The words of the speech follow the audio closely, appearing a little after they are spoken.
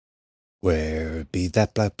Where be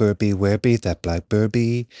that blackbird be? Where be that blackbird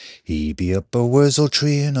be? He be up a wurzel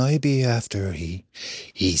tree and I be after he.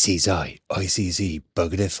 He sees I sees he.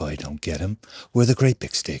 Buggered if I don't get him. With a great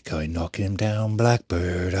big stick I knock him down,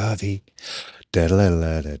 blackbird of he.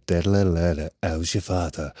 Daddle-a-ladda, how's your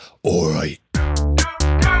father? Alright.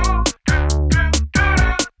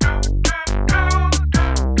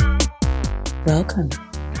 Welcome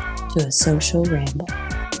to a social ramble.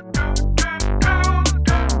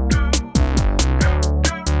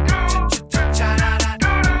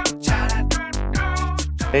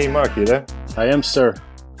 Hey Mark, you there? I am, sir.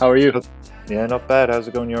 How are you? Yeah, not bad. How's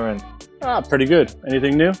it going your end? Pretty good.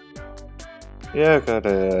 Anything new? Yeah, got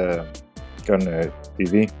a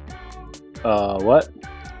TV. What?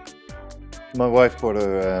 My wife bought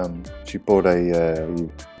a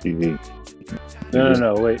TV.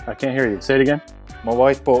 No, wait. I can't hear you. Say it again. My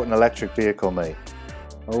wife bought an electric vehicle, mate.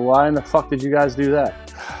 Oh, why in the fuck did you guys do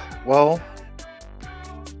that? Well,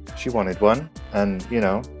 she wanted one, and you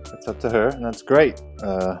know, it's up to her, and that's great.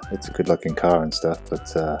 It's a good-looking car and stuff,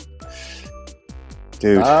 but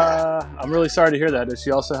dude. I'm really sorry to hear that. Does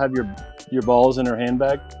she also have your balls in her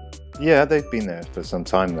handbag? Yeah, they've been there for some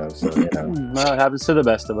time though, so you know. Well, it happens to the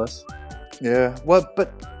best of us. Yeah, well,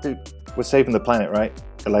 but dude, we're saving the planet, right?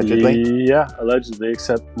 Allegedly. Yeah, allegedly.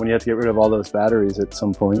 Except when you have to get rid of all those batteries at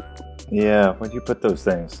some point. Yeah, where do you put those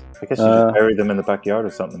things? I guess you just bury them in the backyard or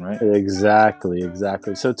something, right? Exactly.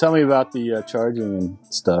 So tell me about the charging and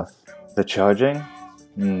stuff. The charging?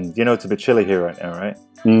 You know, it's a bit chilly here right now, right?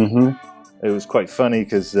 Mm-hmm. It was quite funny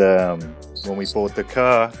because when we bought the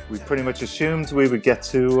car, we pretty much assumed we would get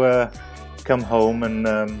to come home and,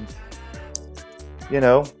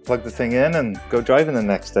 plug the thing in and go driving the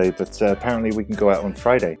next day. But apparently we can go out on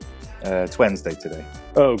Friday. It's Wednesday today.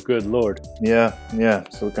 Oh, good Lord. Yeah.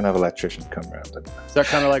 So we're going to have an electrician come around. Is that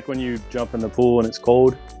kind of like when you jump in the pool and it's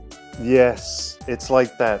cold? Yes, it's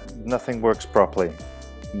like that. Nothing works properly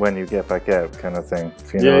when you get back out, kind of thing.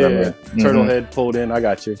 If you know what I mean. Turtle head pulled in. I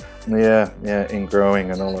got you. Yeah,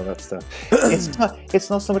 ingrowing and all of that stuff. It's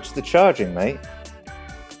not so much the charging, mate.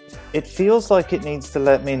 It feels like it needs to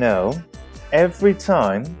let me know every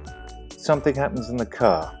time something happens in the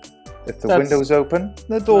car. If the window's open,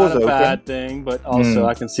 the door's open. Not a bad thing, but also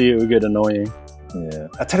I can see it would get annoying. Yeah.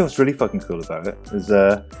 I tell you what's really fucking cool about it is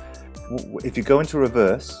if you go into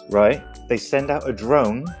reverse, right, they send out a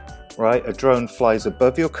drone, right? A drone flies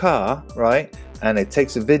above your car, right? And it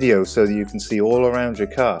takes a video so that you can see all around your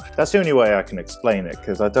car. That's the only way I can explain it,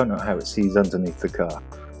 because I don't know how it sees underneath the car.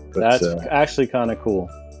 But, that's actually kind of cool.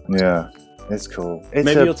 Yeah, it's cool.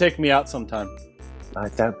 Maybe you'll take me out sometime. I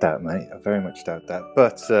doubt that, mate. I very much doubt that.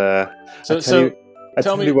 But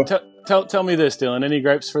tell me this, Dylan. Any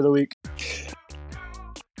gripes for the week?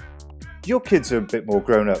 Your kids are a bit more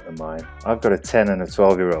grown up than mine. I've got a 10 and a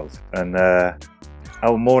 12-year-old, and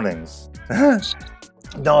our mornings.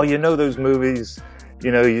 No, you know those movies.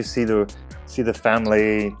 You know, you see the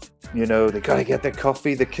family. You know, they gotta get their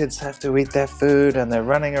coffee. The kids have to eat their food, and they're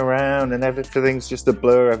running around, and everything's just a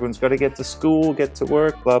blur. Everyone's got to get to school, get to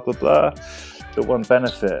work, blah blah blah. The one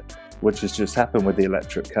benefit, which has just happened with the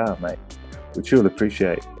electric car, mate, which you'll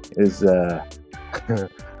appreciate, is, and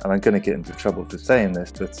I'm going to get into trouble for saying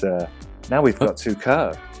this, but now we've got two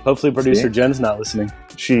cars. Hopefully producer Jen's not listening.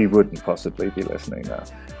 She wouldn't possibly be listening now.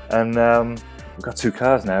 And we've got two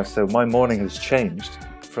cars now, so my morning has changed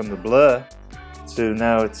from the blur to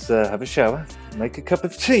now it's have a shower, make a cup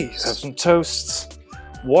of tea, have some toasts,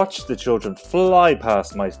 watch the children fly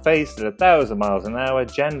past my face at 1,000 miles an hour,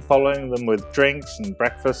 Jen following them with drinks and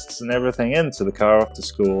breakfasts and everything into the car after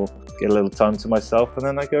school, get a little time to myself, and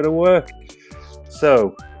then I go to work.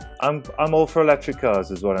 So I'm all for electric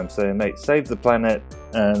cars is what I'm saying, mate. Save the planet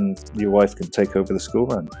and your wife can take over the school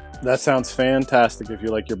run. That sounds fantastic if you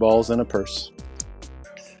like your balls in a purse.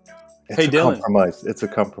 Hey, Dylan. It's a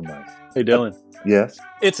compromise. Hey, Dylan. Yes?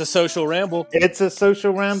 It's a social ramble. It's a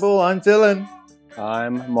social ramble. I'm Dylan.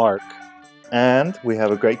 I'm Mark. And we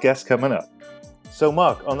have a great guest coming up. So,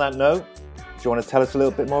 Mark, on that note, do you want to tell us a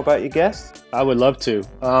little bit more about your guest? I would love to.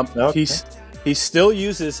 Okay. He still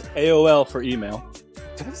uses AOL for email.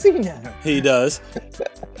 Does he now? He does.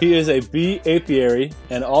 He is a bee apiary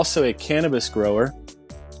and also a cannabis grower.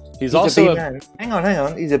 He's also a bee man. Hang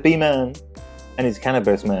on. He's a bee man and he's a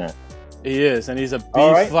cannabis man. He is, and he's a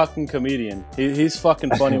bee fucking comedian. He's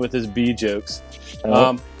fucking funny with his bee jokes.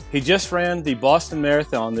 He just ran the Boston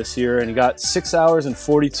Marathon this year, and he got 6 hours and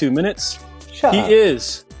 42 minutes. Shut up. He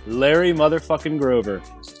is Larry motherfucking Grover.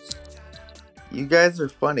 You guys are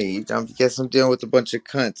funny. I guess I'm dealing with a bunch of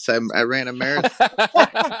cunts. I ran a marathon.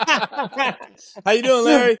 How you doing,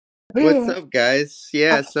 Larry? What's up, guys?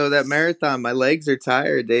 Yeah, so that marathon, my legs are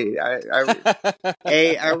tired.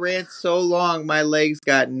 I ran so long, my legs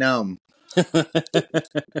got numb.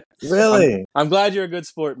 Really? I'm glad you're a good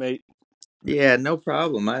sport, mate. Yeah, no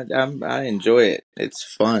problem. I enjoy it. It's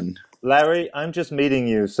fun. Larry, I'm just meeting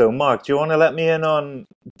you. So, Mark, do you want to let me in on,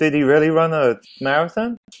 did he really run a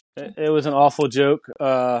marathon? It was an awful joke.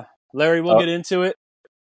 Larry, we'll get into it.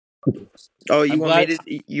 Oh, you want me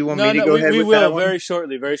to go ahead we with will that one? very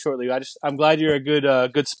shortly. I'm glad you're a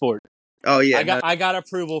good sport. Oh yeah, I got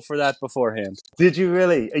approval for that beforehand. Did you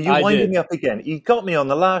really? Are you winding me up again? You got me on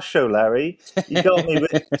the last show, Larry. You got me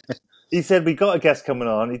with, he said we got a guest coming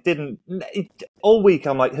on. He didn't. All week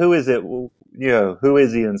I'm like, who is it? Well, who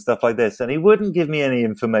is he and stuff like this. And he wouldn't give me any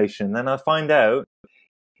information. Then I find out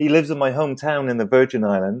he lives in my hometown in the Virgin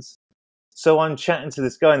Islands. So I'm chatting to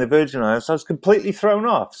this guy in the Virgin Islands. So I was completely thrown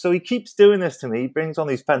off. So he keeps doing this to me. He brings on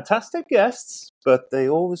these fantastic guests, but they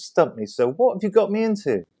always stump me. So what have you got me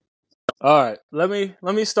into? All right, let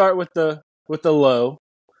me start with the low,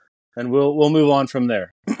 and we'll move on from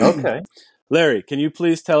there. Okay. Larry, can you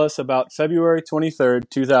please tell us about February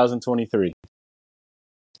 23rd, 2023?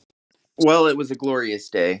 Well, it was a glorious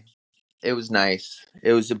day. It was nice.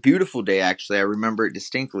 It was a beautiful day, actually. I remember it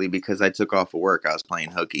distinctly because I took off of work. I was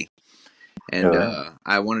playing hooky. And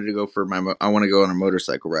I wanted to go I want to go on a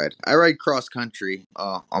motorcycle ride. I ride cross country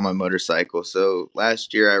on my motorcycle. So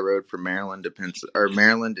last year I rode from Maryland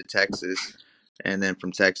to Texas, and then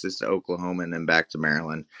from Texas to Oklahoma, and then back to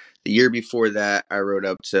Maryland. The year before that, I rode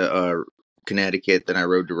up to Connecticut. Then I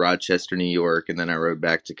rode to Rochester, New York, and then I rode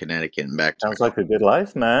back to Connecticut and back to Sounds like a good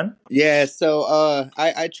life, man. Yeah. So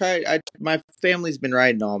I tried. My family's been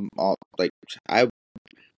riding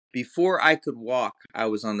before I could walk, I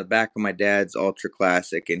was on the back of my dad's Ultra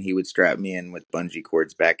Classic, and he would strap me in with bungee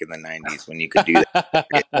cords back in the 90s when you could do that.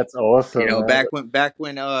 That's awesome. Back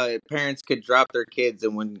when parents could drop their kids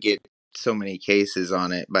and wouldn't get so many cases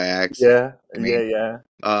on it by accident. Yeah.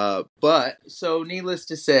 But so needless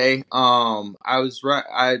to say,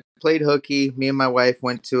 I played hooky. Me and my wife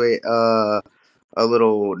went to a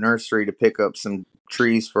little nursery to pick up some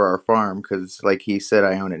trees for our farm because, like he said,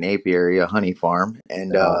 I own an apiary, a honey farm,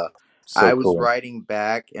 and I was riding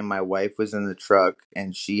back, and my wife was in the truck,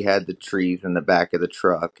 and she had the trees in the back of the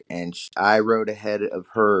truck, and I rode ahead of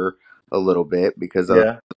her a little bit because I was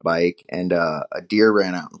on the bike, and a deer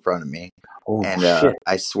ran out in front of me. Oh, and shit.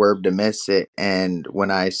 I swerved to miss it, and when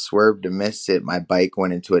I swerved to miss it, my bike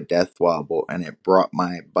went into a death wobble, and it brought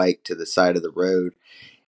my bike to the side of the road.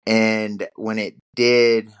 And when it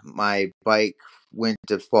did, my bike went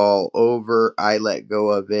to fall over. I let go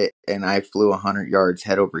of it, and I flew 100 yards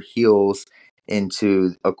head over heels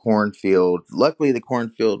into a cornfield. Luckily, the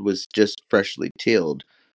cornfield was just freshly tilled.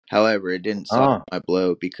 However, it didn't soften my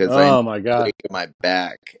blow because I ended up breaking my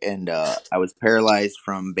back, and I was paralyzed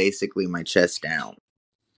from basically my chest down.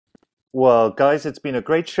 Well, guys, it's been a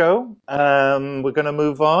great show. We're going to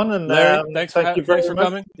move on. And Larry, thanks for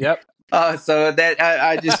coming. Yep. So that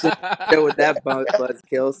I just go with that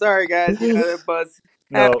buzzkill. Sorry, guys.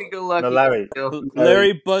 Happy-go-lucky. No, Larry.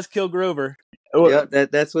 Larry Buzzkill Grover. Yeah,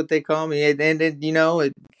 that's what they call me, and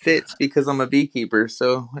it fits because I'm a beekeeper,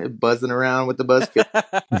 so buzzing around with the buzzkill.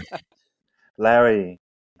 Larry,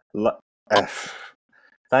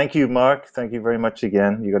 thank you, Mark. Thank you very much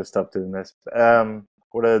again. You got to stop doing this.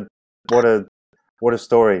 What a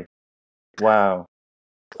story! Wow.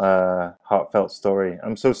 Heartfelt story.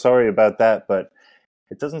 I'm so sorry about that, but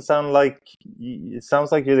it doesn't sound like it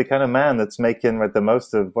sounds like you're the kind of man that's making the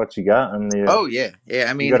most of what you got. And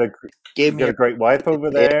I mean, you got a great wife over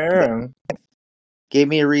there, and gave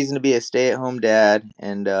me a reason to be a stay-at-home dad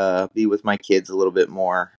and be with my kids a little bit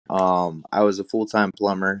more. I was a full-time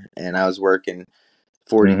plumber, and I was working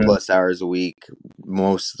 40 plus hours a week,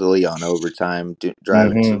 mostly on overtime,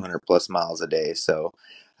 driving 200 plus miles a day. So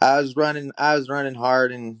I was running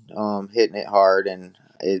hard and hitting it hard, and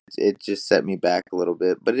it just set me back a little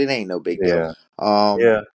bit, but it ain't no big deal.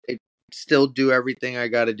 I still do everything I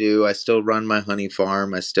got to do. I still run my honey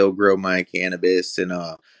farm. I still grow my cannabis, and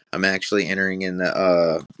I'm actually entering in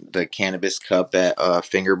the Cannabis Cup at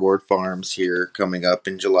Fingerboard Farms here coming up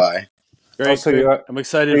in July. Great. I'm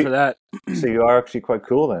excited for that. So you are actually quite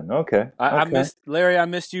cool then. Okay. I missed Larry. I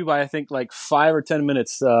missed you by I think like 5 or 10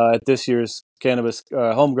 minutes at this year's Cannabis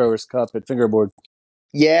Home Growers Cup at Fingerboard.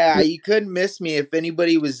 Yeah, you couldn't miss me. If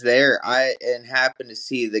anybody was there, and happened to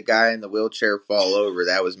see the guy in the wheelchair fall over,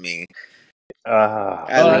 that was me.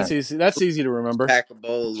 That's easy. That's easy to remember. Pack a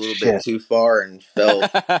bowl a little bit too far and fell.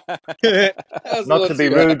 Not to be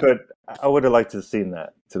rude, but I would have liked to have seen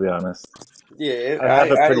that, to be honest. Yeah, I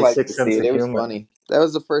have a pretty sick sense of humor. It was funny. That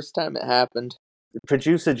was the first time it happened.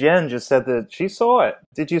 Producer Jen just said that she saw it.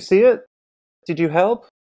 Did you see it? Did you help?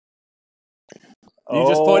 You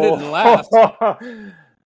just pointed and laughed.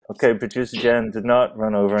 Okay, producer Jen did not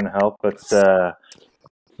run over and help, but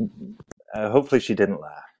hopefully she didn't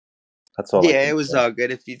laugh. That's all. Yeah, it was all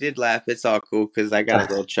good. If you did laugh, it's all cool because I got a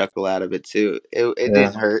little chuckle out of it too. It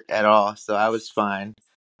didn't hurt at all, so I was fine.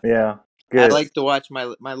 Yeah, good. I like to watch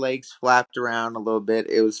my legs flapped around a little bit.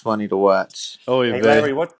 It was funny to watch. Oh, hey,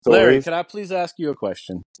 Larry, Larry, can I please ask you a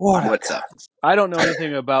question? What's up? I don't know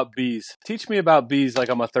anything about bees. Teach me about bees like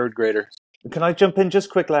I'm a third grader. Can I jump in just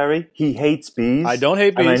quick, Larry? He hates bees. I don't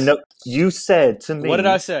hate bees. And I know you said to me. What did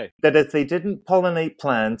I say? That if they didn't pollinate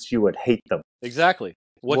plants, you would hate them. Exactly.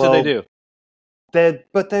 What do they do?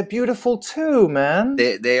 But they're beautiful too, man.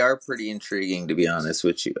 They are pretty intriguing, to be honest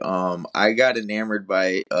with you. I got enamored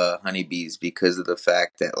by honeybees because of the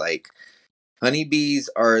fact that like honeybees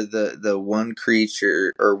are the one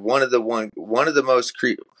creature or one of the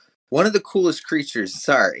coolest creatures.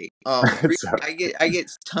 Sorry. I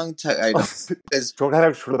get tongue tied because it's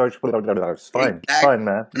fine, fine,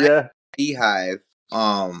 man. Yeah. Beehive.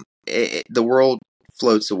 The world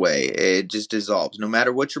floats away. It just dissolves. No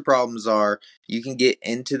matter what your problems are, you can get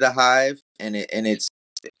into the hive, and it's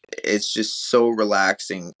just so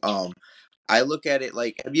relaxing. I look at it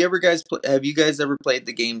like, have you guys ever played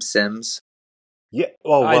the game Sims? Yeah,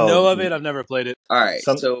 I know of it. I've never played it. All right,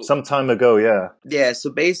 some time ago, yeah. Yeah, so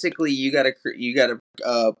basically, you got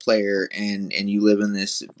a player, and you live in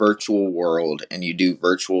this virtual world, and you do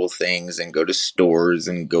virtual things, and go to stores,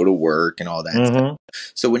 and go to work, and all that stuff.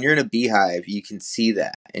 So when you're in a beehive, you can see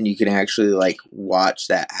that, and you can actually like watch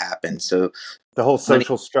that happen. So the whole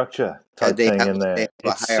social structure type thing in there,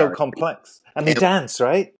 it's so complex. And they dance,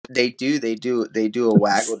 right? They do a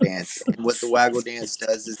waggle dance. And what the waggle dance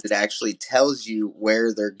does is it actually tells you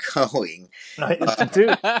where they're going.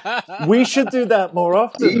 Dude, we should do that more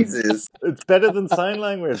often. Jesus. It's better than sign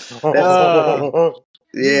language.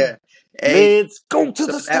 Yeah. Hey, let's go to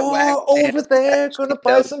the store over there. Gonna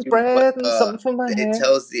buy some bread and something for my hair. It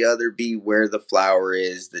tells the other bee where the flower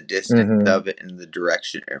is, the distance of it, and the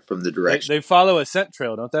direction from the direction. They follow a scent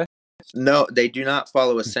trail, don't they? No, they do not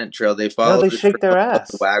follow a scent trail. They follow. They shake their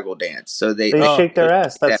ass. The waggle dance. So they shake their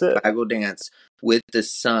ass. That's it. Waggle dance with the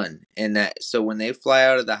sun, and that. So when they fly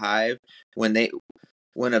out of the hive, when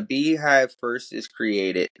a beehive first is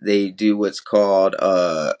created, they do what's called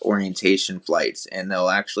orientation flights, and they'll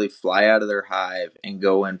actually fly out of their hive and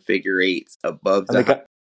go in figure eights above the hive.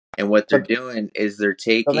 And what they're doing is they're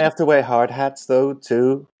taking. Don't they have to wear hard hats though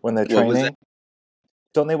too when they're training?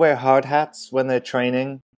 Don't they wear hard hats when they're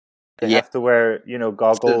training? They have to wear,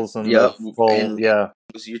 goggles and full. Yeah.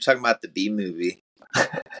 So you're talking about the Bee Movie. I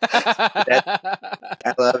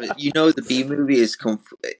love it. The Bee Movie is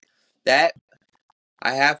that.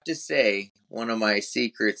 I have to say, one of my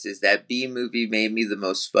secrets is that Bee Movie made me the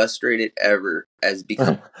most frustrated ever as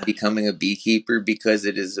becoming a beekeeper because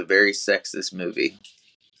it is a very sexist movie.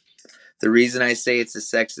 The reason I say it's a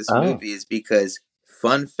sexist movie is because,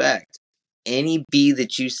 fun fact, any bee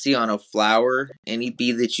that you see on a flower, any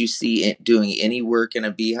bee that you see doing any work in a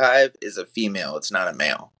beehive is a female. It's not a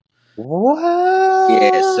male. What?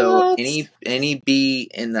 Yeah, so any bee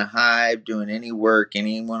in the hive doing any work,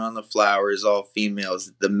 anyone on the flower is all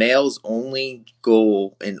females. The male's only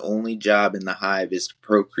goal and only job in the hive is to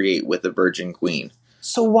procreate with a virgin queen.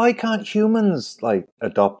 So why can't humans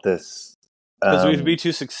adopt this? Because we'd be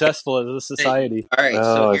too successful as a society. All right,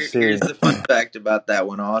 so here's the fun fact about that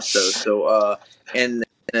one also. So in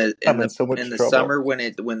the summer when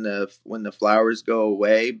the flowers go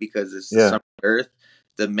away because it's the summer earth,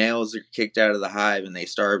 the males are kicked out of the hive and they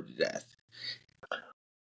starve to death.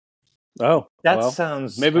 Oh,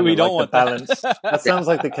 sounds maybe we don't want balance. That sounds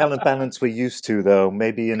like the kind of balance we're used to, though.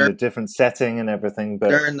 Maybe in a different setting and everything, but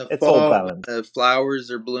during the it's fall, all balanced. The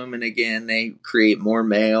flowers are blooming again. They create more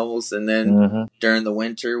males, and then during the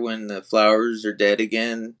winter, when the flowers are dead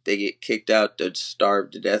again, they get kicked out to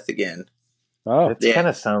starve to death again. Oh, it kind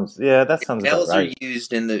of sounds. Yeah, that sounds males about right. are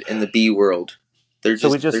used in the bee world. They're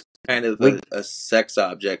they're kind of a sex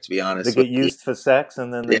object, to be honest. They get used for sex,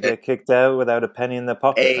 and then they get kicked out without a penny in their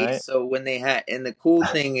pocket. Right? So when they and the cool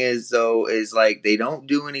thing is they don't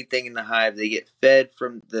do anything in the hive. They get fed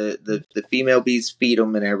from the female bees feed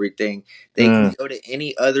them and everything. They can go to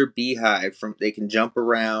any other beehive. They can jump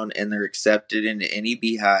around and they're accepted into any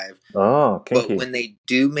beehive. Oh, kinky. But when they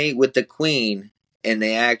do mate with the queen and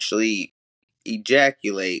they actually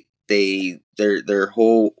ejaculate, their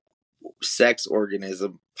whole sex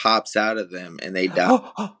organism pops out of them and they die.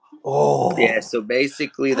 Yeah, so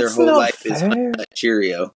basically their whole life is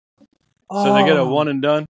Cheerio. So they get a one and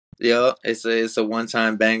done? Yeah, it's a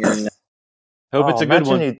one-time banger. Hope it's a good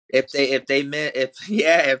one. If they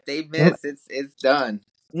miss, it's done.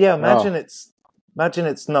 Yeah, imagine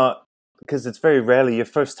it's not, because it's very rarely, your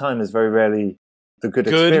first time is very rarely the good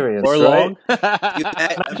experience, or right? long.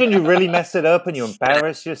 Imagine you really mess it up and you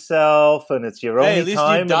embarrass yourself, and it's your only at least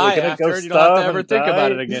time, you die and we're after, gonna go and you don't have to starve ever and think die.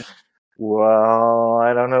 about it again. Well,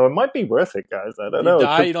 I don't know. It might be worth it, guys. I don't know.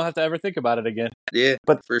 You don't have to ever think about it again. Yeah,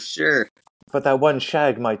 but for sure. But that one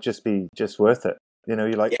shag might just be worth it. You know,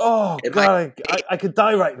 you're like, oh God, I could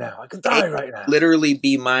die right now. I could die right now. Literally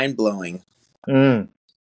be mind blowing.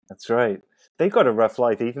 That's right. They got a rough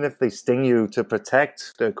life. Even if they sting you to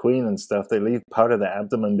protect their queen and stuff, they leave part of the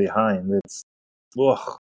abdomen behind. It's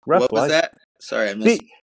rough what was life. that? Sorry, I missed.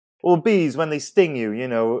 Well, bees, when they sting you, you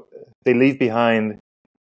know, they leave behind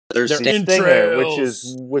their stinger,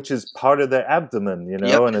 which is part of their abdomen, you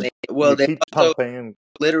know, and they keep pumping and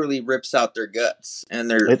literally rips out their guts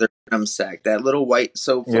and their venom sac. That little white.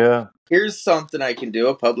 So here's something I can do,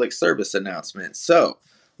 a public service announcement. So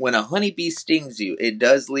when a honeybee stings you, it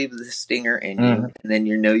does leave the stinger in you, and then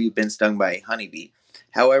you know you've been stung by a honeybee.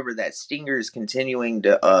 However, that stinger is continuing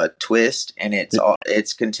to twist, and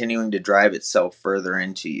it's continuing to drive itself further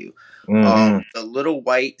into you. The little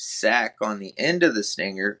white sac on the end of the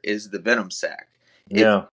stinger is the venom sac.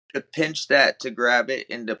 If to pinch that to grab it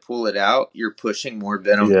and to pull it out, you're pushing more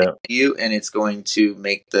venom into you, and it's going to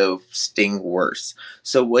make the sting worse.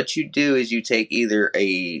 So what you do is you take either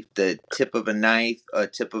the tip of a knife, a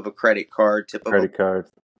tip of a credit card,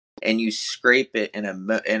 and you scrape it in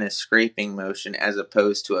a scraping motion as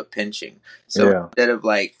opposed to a pinching. So instead of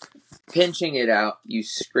like pinching it out, you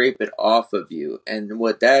scrape it off of you, and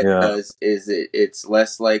what that does is it's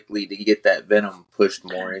less likely to get that venom pushed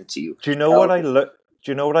more into you. Do you know what I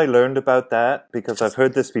learned about that? Because I've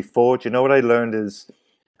heard this before. Do you know what I learned is,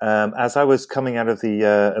 as I was coming out of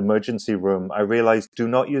the emergency room, I realized do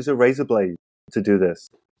not use a razor blade to do this,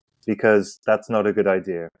 because that's not a good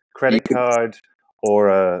idea. Credit card or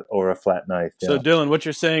a flat knife. So Dylan, what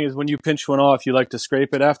you're saying is when you pinch one off, you like to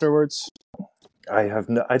scrape it afterwards? I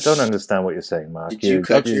don't understand what you're saying, Mark. Did you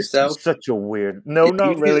cut yourself? Such a weird. No,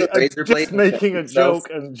 not really. I'm just making a joke.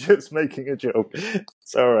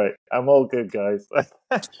 It's all right. I'm all good, guys.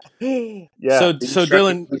 Yeah. So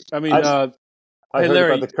Dylan, I mean, I heard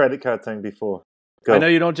Larry, about the credit card thing before. Go. I know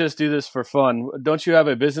you don't just do this for fun. Don't you have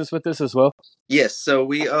a business with this as well? Yes.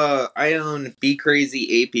 So I own Be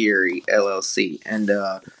Crazy Apiary LLC, and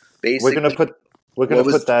basically we're gonna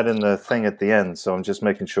put that in the thing at the end. So I'm just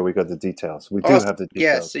making sure we got the details. We do have the details.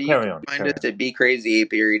 Yeah. So you can find us at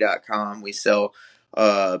BeCrazyApiary.com. We sell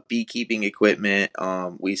beekeeping equipment.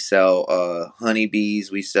 We sell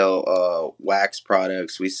honeybees. We sell wax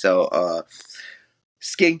products. We sell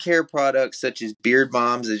skincare products such as beard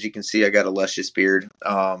balms. As you can see, I got a luscious beard.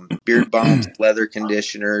 Beard balms, leather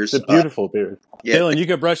conditioners. It's a beautiful beard. Yeah. Dylan, you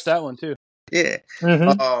could brush that one too. Yeah.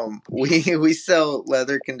 We sell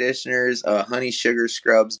leather conditioners, honey sugar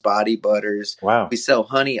scrubs, body butters. Wow. We sell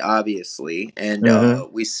honey, obviously,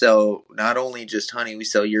 and we sell not only just honey. We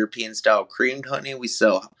sell European style creamed honey. We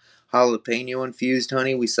sell jalapeno infused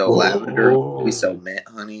honey. We sell lavender. We sell mint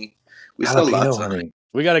honey. We sell lots of honey.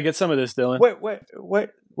 We got to get some of this, Dylan.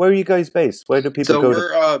 Where are you guys based? Where do people go? So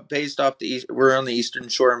we're based off we're on the eastern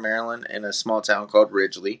shore of Maryland in a small town called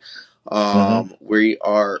Ridgely. Our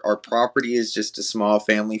property is just a small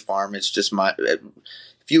family farm. It's just if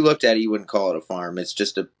you looked at it, you wouldn't call it a farm. It's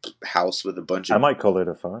just a house with a bunch of. I might call it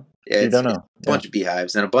a farm. Yeah, you don't know. A bunch of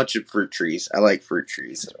beehives and a bunch of fruit trees. I like fruit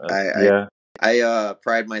trees. I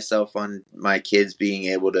pride myself on my kids being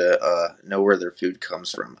able to know where their food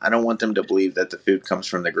comes from. I don't want them to believe that the food comes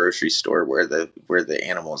from the grocery store where the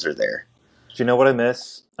animals are there. Do you know what I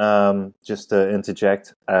miss? Just to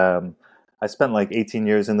interject, I spent like 18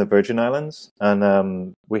 years in the Virgin Islands,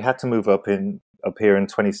 and we had to move up here in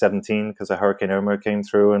 2017 because a Hurricane Irma came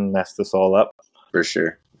through and messed us all up. For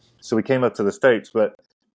sure. So we came up to the States, but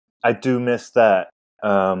I do miss that.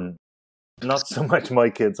 Not so much my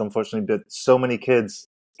kids, unfortunately, but so many kids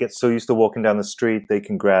get so used to walking down the street, they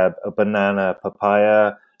can grab a banana,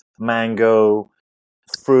 papaya, mango,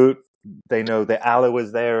 fruit. They know the aloe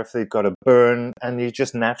is there if they've got a burn, and you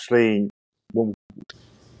just naturally...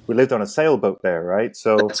 We lived on a sailboat there, right?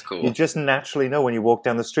 So that's cool. You just naturally know when you walk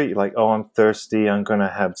down the street, you're like, oh, I'm thirsty. I'm going to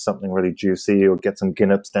have something really juicy or get some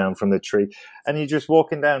guineps down from the tree. And you're just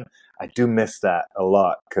walking down. I do miss that a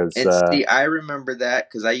lot. See, I remember that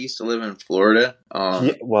because I used to live in Florida.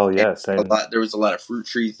 Same. There was a lot of fruit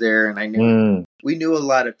trees there. And I knew we knew a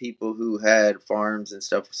lot of people who had farms and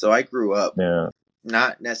stuff. So I grew up. Yeah.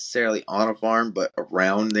 Not necessarily on a farm, but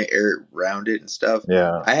around the area, around it and stuff.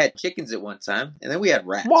 Yeah. I had chickens at one time, and then we had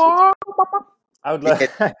rats. I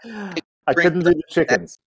I couldn't do the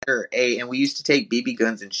chickens. And we used to take BB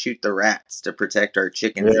guns and shoot the rats to protect our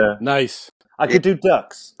chickens. Yeah. Nice. I could do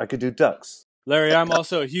ducks. Larry, I'm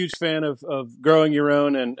also a huge fan of growing your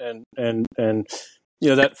own and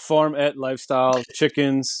that farm-et lifestyle,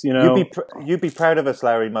 chickens, You'd be proud of us,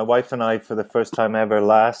 Larry. My wife and I, for the first time ever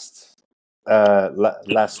last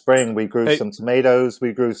spring, we grew some tomatoes.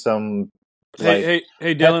 We grew some. Hey,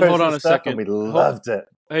 Dylan, hold on a second. We loved it.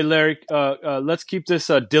 Hey, Larry, let's keep this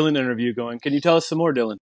Dylan interview going. Can you tell us some more,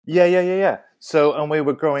 Dylan? Yeah. So, and we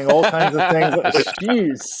were growing all kinds of things.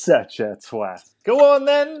 She's such a twat. Go on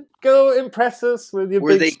then. Go impress us with your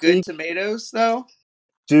Were big they speak. good tomatoes, though?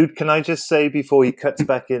 Dude, can I just say before he cuts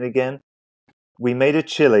back in again, we made a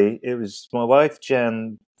chili. It was my wife,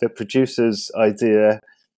 Jen, the producer's idea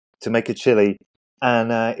to make a chili.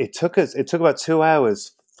 And it took about 2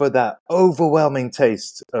 hours for that overwhelming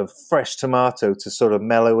taste of fresh tomato to sort of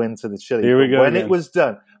mellow into the chili. Here we go. When it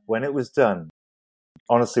was done,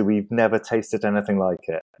 honestly, we've never tasted anything like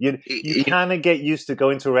it. You kind of get used to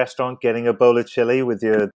going to a restaurant, getting a bowl of chili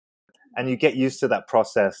and you get used to that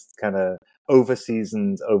processed kind of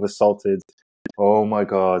over-seasoned, over-salted. Oh my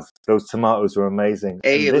God, those tomatoes were amazing.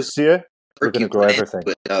 Hey, and this year, we're going to grow everything.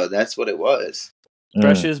 But that's what it was.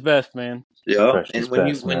 Fresh is best, man. Yeah, and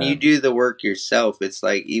when you do the work yourself, it's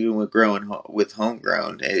like even with growing with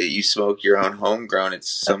homegrown, you smoke your own homegrown.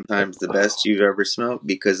 It's sometimes the best you've ever smoked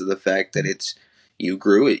because of the fact that you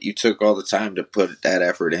grew it. You took all the time to put that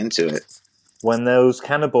effort into it. When those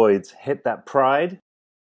cannabinoids hit that pride,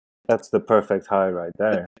 that's the perfect high right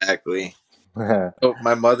there. Exactly. Oh,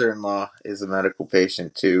 my mother-in-law is a medical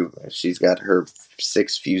patient too. She's got her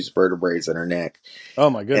 6 fused vertebrae in her neck. Oh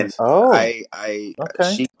my goodness! And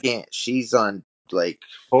she can't. She's on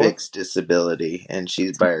fixed disability, and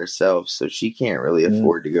she's by herself, so she can't really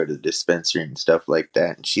afford to go to the dispensary and stuff like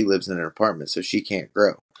that. And she lives in an apartment, so she can't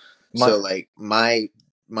grow. So my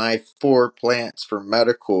 4 plants for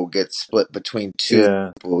medical get split between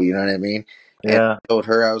 2 people. You know what I mean? And I told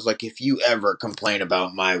her, I was like, if you ever complain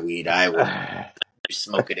about my weed, I will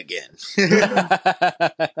smoke it again.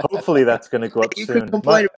 Hopefully that's going to go up soon. You can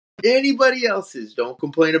complain about anybody else's. Don't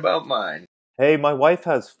complain about mine. Hey, my wife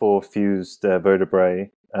has 4 fused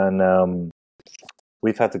vertebrae, and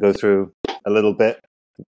we've had to go through a little bit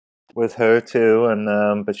with her too,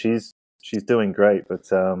 and but she's doing great. But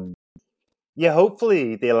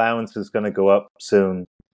hopefully the allowance is going to go up soon.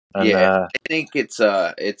 And, I think it's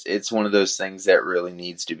one of those things that really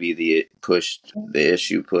needs to be the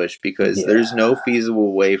issue pushed because there's no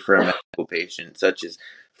feasible way for a medical patient, such as,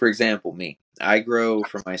 for example, me. I grow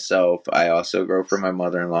for myself. I also grow for my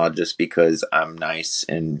mother-in-law just because I'm nice,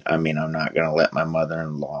 and I mean I'm not gonna let my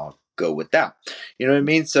mother-in-law go without. You know what I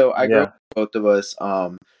mean? So I grow for both of us,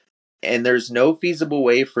 and there's no feasible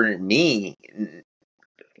way for me.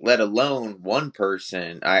 Let alone one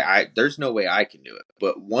person, there's no way I can do it.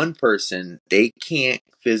 But one person, they can't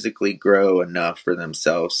physically grow enough for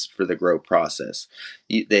themselves for the grow process.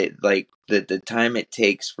 The time it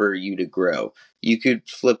takes for you to grow. You could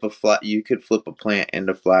flip a plant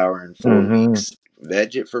into flower in 4 weeks,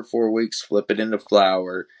 veg it for 4 weeks, flip it into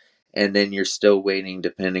flower, and then you're still waiting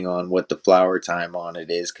depending on what the flower time on it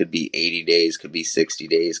is. Could be 80 days, could be 60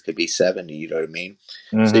 days, could be 70, you know what I mean?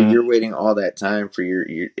 So you're waiting all that time for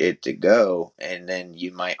it to go, and then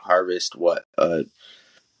you might harvest a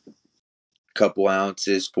couple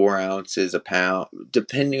ounces, 4 ounces, a pound,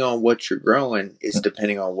 depending on what you're growing is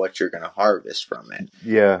depending on what you're going to harvest from it.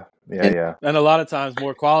 Yeah. And a lot of times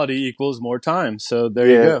more quality equals more time. So there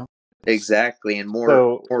you go. Exactly, and more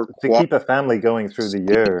to keep a family going through the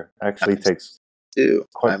year actually takes too.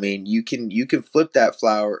 I mean, you can flip that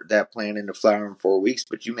plant into flower in 4 weeks,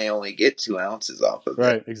 but you may only get 2 ounces off of it.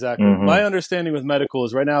 Right, exactly. My understanding with medical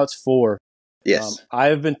is right now it's 4. Yes, I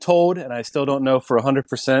have been told, and I still don't know for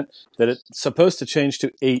 100%, that it's supposed to change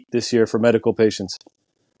to 8 this year for medical patients.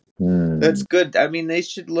 That's good. I mean, they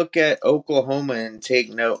should look at Oklahoma and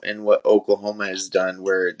take note in what Oklahoma has done,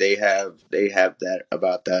 where they have that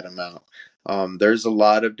about that amount. There's a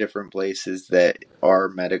lot of different places that are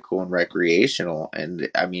medical and recreational, and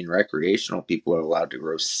I mean, recreational people are allowed to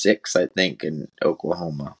grow 6, I think, in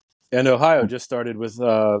Oklahoma. And Ohio just started with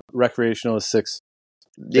recreational is 6.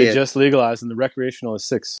 They just legalized, and the recreational is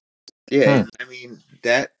 6. Yeah, I mean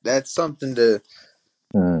that's something to.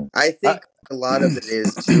 I think a lot of it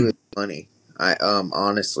is money. I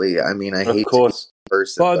honestly, I mean, I hate to be a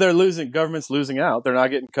person. Well, government's losing out. They're not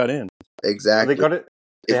getting cut in. Exactly.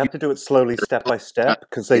 They have to do it slowly, step by step,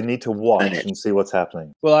 because they need to watch and see what's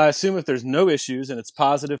happening. Well, I assume if there's no issues and it's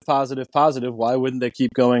positive, why wouldn't they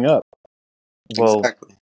keep going up? Well,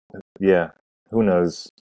 yeah, who knows?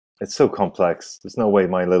 It's so complex. There's no way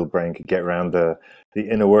my little brain could get around the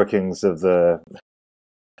inner workings of the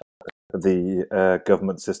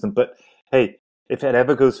government system. But hey, if it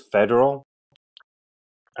ever goes federal,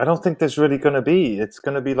 I don't think there's really going to be. It's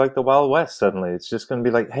going to be like the Wild West suddenly. It's just going to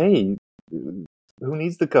be like, hey, who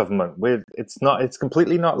needs the government? It's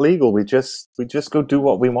completely not legal. We just go do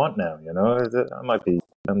what we want now. That might be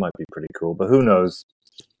pretty cool. But who knows?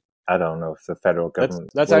 I don't know if the federal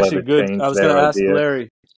government. That's actually good. I was going to ask Larry.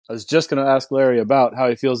 I was just going to ask Larry about how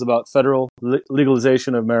he feels about federal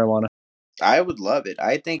legalization of marijuana. I would love it.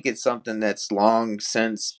 I think it's something that's long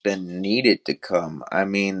since been needed to come. I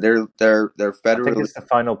mean, they're federal. I think it's the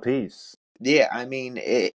final piece. Yeah, I mean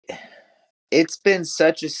it's been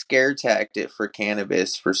such a scare tactic for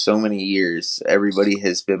cannabis for so many years. Everybody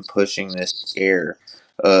has been pushing this scare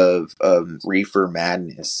of reefer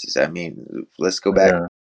madness. I mean, let's go back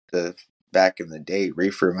back in the day.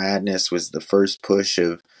 Reefer madness was the first push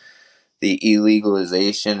of the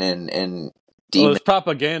illegalization and it was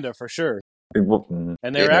propaganda for sure. And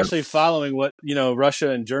they were actually following what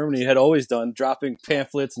Russia and Germany had always done, dropping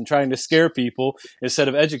pamphlets and trying to scare people instead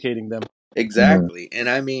of educating them. Exactly. And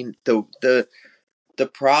I mean the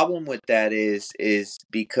problem with that is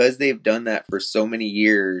because they've done that for so many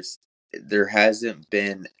years, there hasn't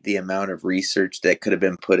been the amount of research that could have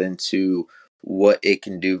been put into what it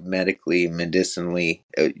can do medically, medicinally.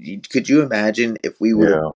 Could you imagine if we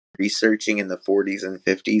were researching in the 40s and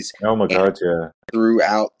 50s? Oh my God, yeah.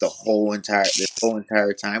 Throughout this whole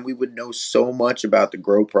entire time, we would know so much about the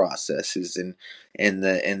grow processes and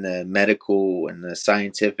the medical and the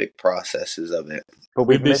scientific processes of it. But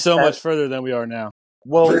we'd be so much further than we are now.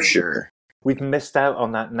 Well, for sure. We've missed out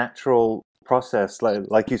on that natural process,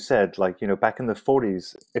 like you said, back in the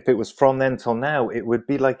 40s. If it was from then till now, it would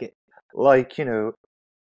be like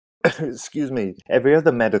excuse me, every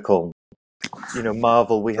other medical,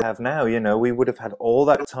 marvel we have now. We would have had all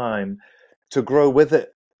that time to grow with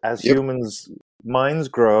it. As humans' minds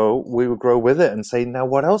grow, we would grow with it and say, now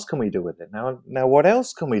what else can we do with it? Now what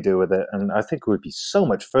else can we do with it? And I think we'd be so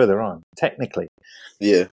much further on, technically.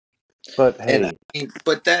 Yeah. But hey,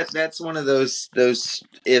 but that's one of those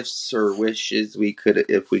ifs or wishes we could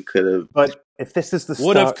have. But if this is the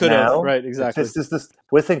start now, right? Exactly.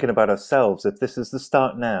 We're thinking about ourselves. If this is the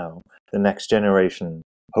start now, the next generation,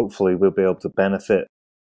 hopefully, we'll be able to benefit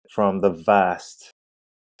from the vast.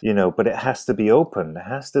 But it has to be open. It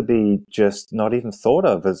has to be just not even thought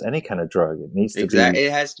of as any kind of drug. It needs to be.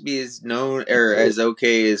 It has to be as known or as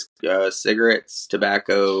okay as cigarettes,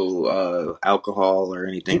 tobacco, alcohol, or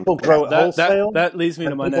anything. People grow it wholesale. That leads me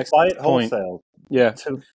to my next buy it point. Wholesale. Yeah.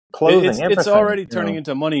 To clothing, it's already turning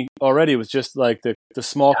into money already with just like the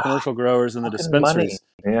small commercial growers and the dispensaries.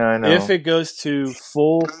 Money. Yeah, I know. If it goes to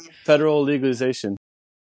full federal legalization,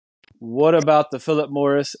 what about the Philip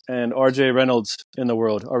Morris and R.J. Reynolds in the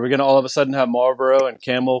world? Are we going to all of a sudden have Marlboro and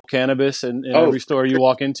Camel cannabis in every store you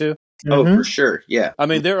walk into? Oh, for sure, yeah. I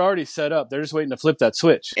mean, they're already set up. They're just waiting to flip that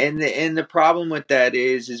switch. And the problem with that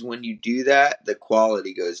is when you do that, the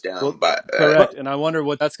quality goes down. Correct. And I wonder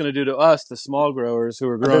what that's going to do to us, the small growers who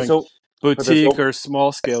are growing boutique or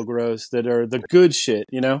small scale grows that are the good shit,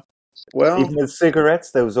 Well, even with cigarettes,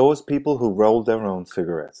 there was always people who rolled their own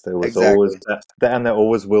cigarettes. There was always that, and there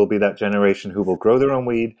always will be that generation who will grow their own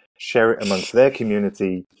weed, share it amongst their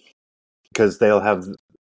community, because they'll have,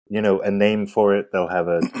 a name for it. They'll have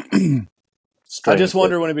a. I just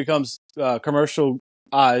wonder when it becomes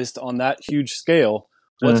commercialized on that huge scale,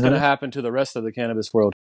 what's going to happen to the rest of the cannabis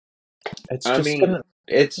world? It's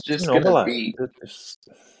just going to be.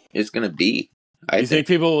 It's going to be. You think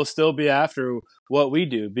people will still be after what we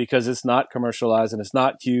do because it's not commercialized and it's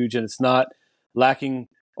not huge and it's not lacking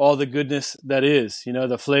all the goodness that is,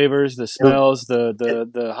 the flavors, the smells,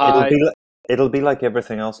 the high. It'll be like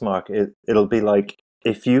everything else, Mark. It'll be like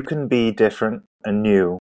if you can be different and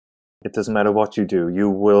new, it doesn't matter what you do, you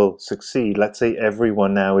will succeed. Let's say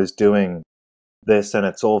everyone now is doing this and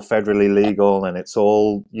it's all federally legal and it's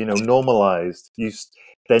all, normalized.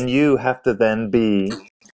 Then you have to then be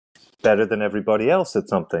better than everybody else at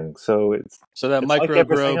something. So that micro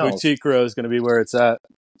grow, boutique grow is going to be where it's at.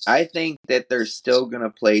 I think that they're still going to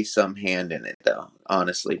play some hand in it, though,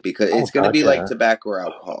 honestly, because it's going to be like tobacco or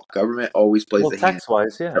alcohol. Government always plays the hand.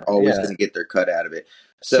 Tax-wise, yeah. They're always going to get their cut out of it.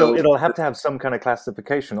 So it'll have to have some kind of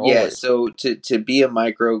classification always. Yeah, so to be a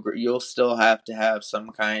micro, you'll still have to have some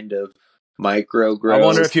kind of micro grow. I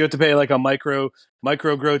wonder if you have to pay like a micro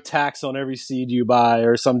grow tax on every seed you buy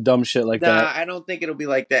or some dumb shit like that. I don't think it'll be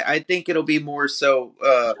like that. I think it'll be more so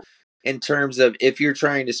in terms of if you're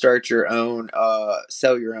trying to start your own,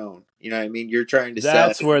 sell your own. You know what I mean? You're trying to sell.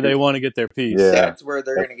 That's where they want to get their piece. Yeah. That's where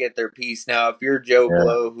they're going to get their piece. Now, if you're Joe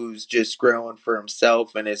Blow who's just growing for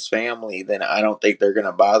himself and his family, then I don't think they're going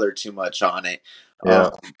to bother too much on it. Yeah.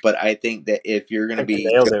 But I think that if you're going to be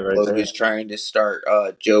nailed Joe it right Blow there. who's trying to start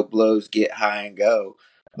Joe Blow's Get High and Go,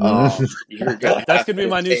 you're gonna That's going to be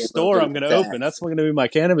my new store I'm going to open. That's going to be my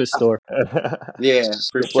cannabis store. Yeah,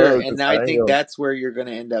 for The sure. flow, And the I think triangle. that's where you're going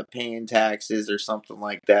to end up paying taxes or something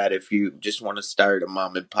like that if you just want to start a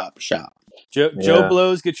mom and pop shop. Joe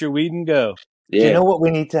Blows, get your weed and go. Yeah. Do you know what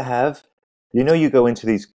we need to have? You know, you go into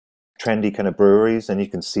these trendy kind of breweries and you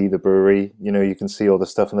can see the brewery. You know, you can see all the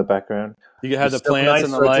stuff in the background. You can have It's the so plants nice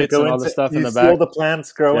and the for it to lights go and all the into- stuff in you the see back. all the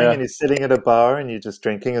plants growing, Yeah. and you're sitting at a bar and you're just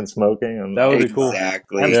drinking and smoking. And That would be cool.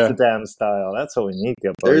 Exactly. Amsterdam style. That's what we need.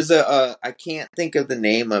 Boys. There's a I can't think of the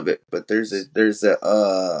name of it, but there's a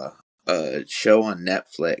show on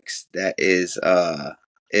Netflix that is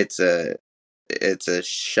it's a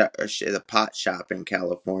pot shop in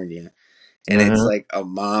California, and it's like a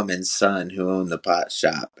mom and son who own the pot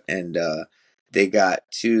shop, and they got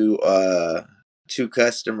two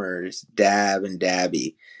customers, Dab and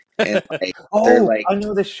Dabby, and like they're like, I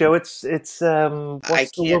know this show. It's what's I the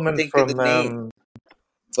can't woman think from of the name.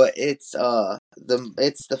 But it's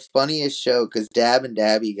the funniest show because Dab and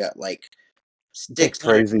Dabby got like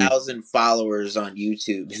 600,000 followers on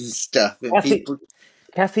YouTube and stuff, and people.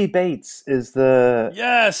 Kathy Bates is the.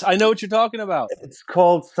 Yes, I know what you're talking about. It's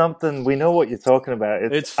called something. We know what you're talking about.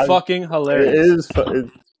 It's fucking hilarious. It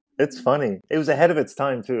is. It's funny. It was ahead of its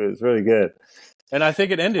time too. It was really good. And I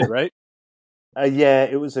think it ended, right? Yeah,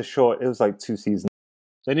 it was a short. It was like 2 seasons.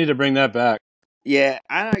 They need to bring that back. Yeah,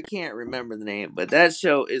 I can't remember the name, but that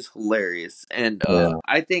show is hilarious, and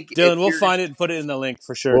I think Dylan, we'll find it and put it in the link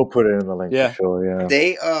for sure. We'll put it in the link for sure.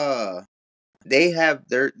 Yeah, they have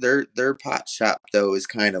their pot shop though is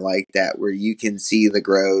kind of like that where you can see the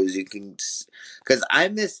grows. You can, because I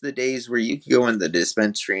miss the days where you could go in the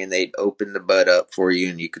dispensary and they'd open the bud up for you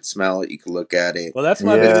and you could smell it, you could look at it. Well, that's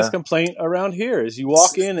my biggest complaint around here is you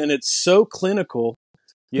walk in and it's so clinical.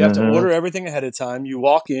 You have to order everything ahead of time. You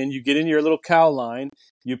walk in, you get in your little cow line,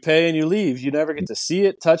 you pay, and you leave. You never get to see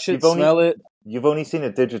it, touch it, smell it. You've only seen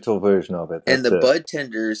a digital version of it. And the bud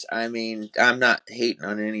tenders, I mean, I'm not hating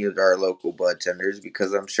on any of our local bud tenders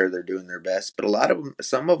because I'm sure they're doing their best. But a lot of them,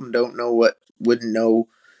 some of them wouldn't know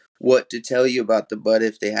what to tell you about the bud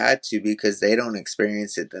if they had to because they don't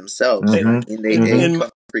experience it themselves. You know what I mean? They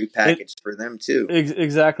come prepackaged for them too.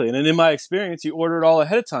 Exactly. And in my experience, you order it all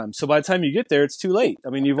ahead of time. So by the time you get there, it's too late.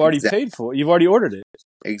 I mean, you've already paid for it. You've already ordered it.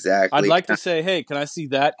 Exactly. I'd like to say, hey, can I see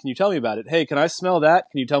that? Can you tell me about it? Hey, can I smell that?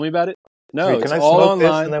 Can you tell me about it? No, hey, it's can I all smoke online.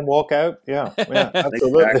 this and then walk out? Yeah,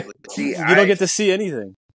 absolutely. Exactly. See, you don't get to see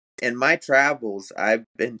anything. In my travels, I've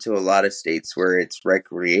been to a lot of states where it's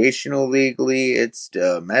recreational legally, it's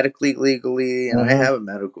medically legally, and I have a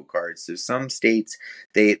medical card. So some states,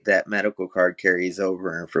 that medical card carries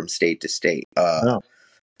over from state to state.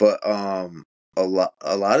 But a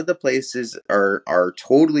lot of the places are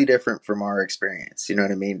totally different from our experience. You know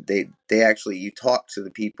what I mean? They actually, you talk to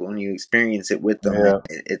the people and you experience it with them. Yeah.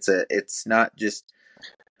 It's not just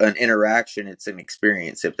an interaction, it's an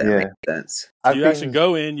experience, if that makes sense. So you actually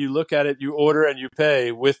go in, you look at it, you order, and you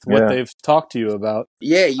pay with what they've talked to you about.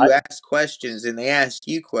 Yeah, you ask questions, and they ask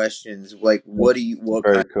you questions like, "What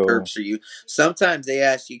kind of terps are you?" Sometimes they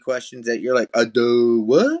ask you questions that you're like,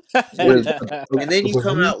 what?" And then you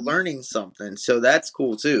come out learning something, so that's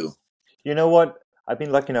cool too. You know what? I've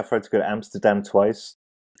been lucky enough for it to go to Amsterdam twice.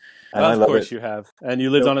 And of course you have. And you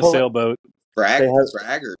lived on a sailboat.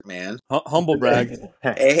 Braggart, man. Humble brag.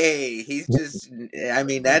 Hey, he's just, I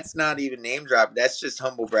mean, that's not even name drop. That's just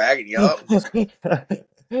humble bragging. Yup.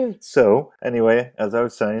 So, anyway, as I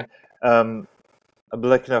was saying, I'm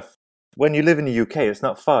lucky enough. When you live in the UK, it's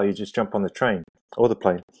not far. You just jump on the train or the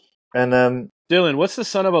plane. And Dylan, what's the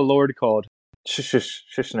son of a lord called?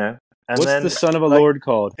 Shush now. And what's the son of a lord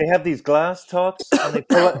called? They have these glass tops, and they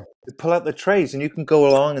pull out the trays, and you can go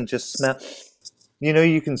along and just smell. You know,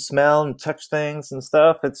 you can smell and touch things and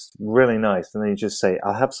stuff. It's really nice. And then you just say,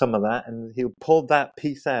 I'll have some of that. And he'll pull that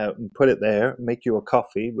piece out and put it there, make you a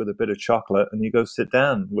coffee with a bit of chocolate, and you go sit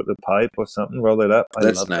down with a pipe or something, roll it up.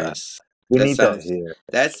 That's love nice. That. We need that here.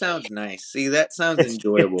 That sounds nice. See, that sounds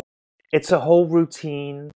enjoyable. It's a whole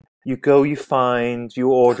routine. You go, you find,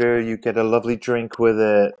 you order, you get a lovely drink with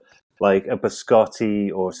it, like a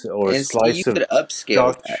biscotti or a slice of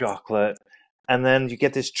dark chocolate. And then you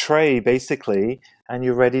get this tray, basically, and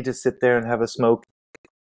you're ready to sit there and have a smoke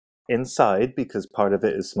inside because part of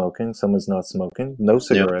it is smoking. Someone's not smoking. No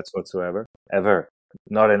cigarettes whatsoever, ever.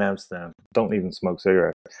 Not in Amsterdam. Don't even smoke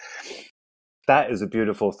cigarettes. That is a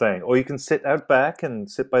beautiful thing. Or you can sit out back and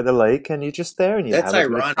sit by the lake, and you're just there, and you That's have a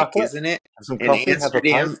bit of ironic, chocolate, isn't it? have some In coffee, have a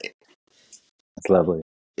Amsterdam, pint. It's lovely.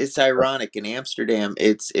 it's ironic. In Amsterdam,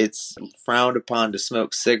 it's frowned upon to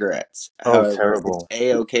smoke cigarettes. Oh, However, terrible. it's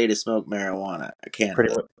a-okay to smoke marijuana.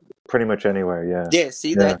 Canada. Pretty much anywhere, yeah. Yeah,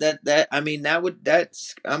 see that I mean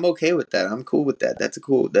that's I'm okay with that. I'm cool with that. That's a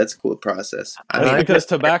cool process. I mean, because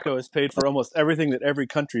tobacco has paid for almost everything that every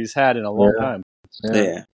country's had in a long time.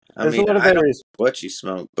 Yeah. I There's mean, a lot of I don't areas. know what you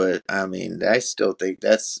smoke, but I mean, I still think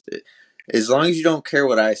that's as long as you don't care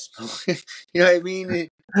what I smoke. You know what I mean?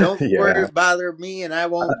 Don't worry, bother me, and I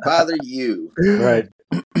won't bother you. Right.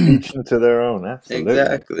 Each to their own. Absolutely.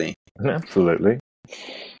 Exactly. Absolutely.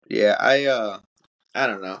 Yeah, I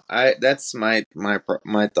don't know. That's my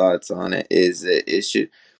thoughts on it is that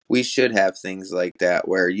we should have things like that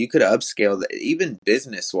where you could upscale that, even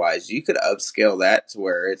business wise. You could upscale that to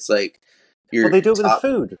where it's like they do it with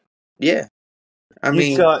food. Yeah, I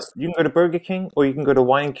mean, you can go to Burger King or you can go to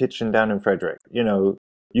Wine Kitchen down in Frederick. You know,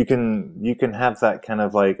 you can have that kind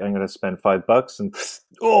of like, I'm going to spend $5 and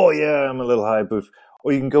oh yeah, I'm a little high boof.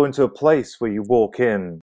 Or you can go into a place where you walk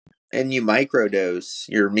in and you microdose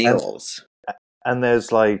your meals. And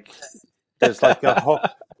there's like a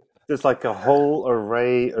whole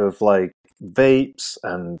array of like vapes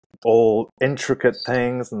and all intricate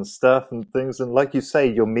things and stuff and things. And like you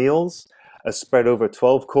say, your meals are spread over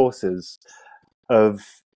 12 courses of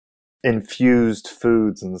infused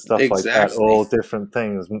foods and stuff like that. All different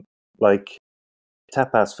things, like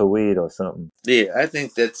tapas for weed or something. Yeah, I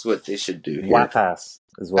think that's what they should do here. Wapas.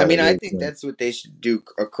 I mean, I think that's what they should do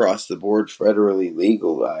across the board, federally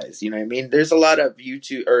legalized. You know what I mean? There's a lot of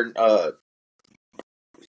YouTube or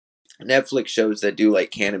Netflix shows that do like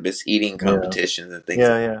cannabis eating competitions and things.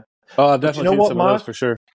 Yeah. Oh, I've definitely seen some of those for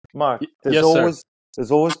sure. Mark, there's always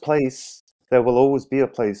there will always be a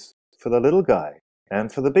place for the little guy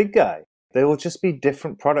and for the big guy. There will just be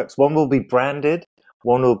different products. One will be branded.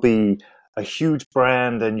 One will be a huge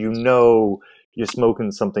brand, and you know you're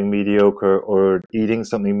smoking something mediocre or eating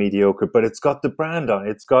something mediocre, but it's got the brand on it.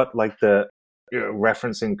 It's got like the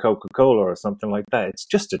referencing Coca-Cola or something like that. It's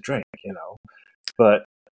just a drink, but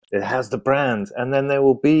it has the brand. And then there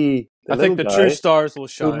will be I think the true stars will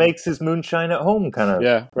shine. Who makes his moonshine at home, kind of.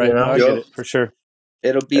 Yeah, right. I get it for sure.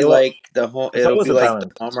 It'll be like the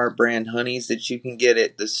Walmart brand honeys that you can get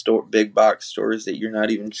at the store, big box stores that you're not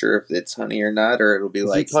even sure if it's honey or not, or it'll be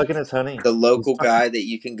like plugging his honey. The local guy that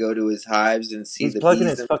you can go to his hives and see. He's plugging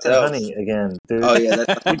his fucking honey again, dude. Oh yeah,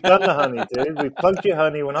 we've done the honey, dude. We plugged your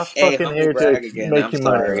honey. We're not fucking here to make you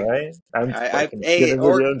money, right? I'm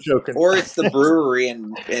joking. Or it's the brewery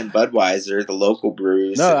in Budweiser, the local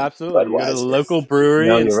brews. No, absolutely. You go to the local brewery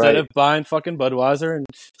instead of buying fucking Budweiser and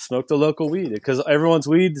smoke the local weed, because everyone's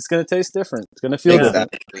weed is going to taste different. It's going to feel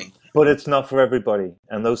different. But it's not for everybody.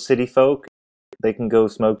 And those city folk, they can go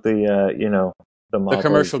smoke the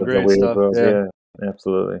commercial grade stuff. Yeah,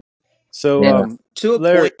 absolutely. So, to a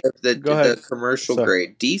Larry, point of the commercial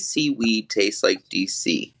grade, DC weed tastes like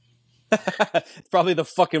DC. It's probably the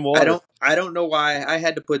fucking water. I don't know why I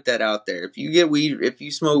had to put that out there. If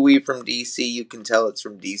you smoke weed from DC, you can tell it's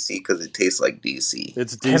from DC because it tastes like DC.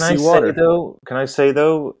 It's DC water. Can I say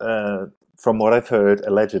though, from what I've heard,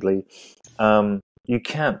 allegedly, you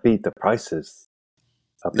can't beat the prices.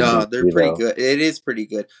 No, they're pretty good. It is pretty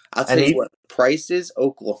good. I'll tell you what, prices,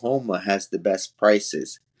 Oklahoma has the best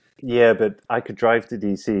prices. Yeah, but I could drive to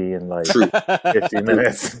DC in like 50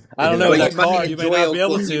 minutes. I don't know. That car, you may not be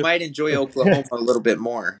able to. You might enjoy Oklahoma a little bit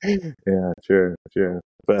more. Yeah, sure.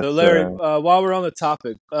 But, so, Larry, while we're on the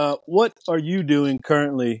topic, what are you doing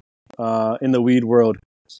currently in the weed world?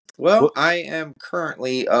 Well, I am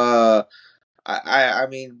currently, I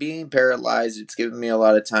mean, being paralyzed, it's given me a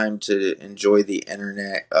lot of time to enjoy the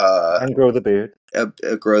internet. And grow the beard.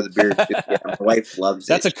 Grow the beard. Yeah, my wife loves it.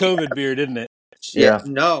 That's a COVID beard, isn't it? Yeah.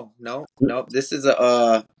 No. This is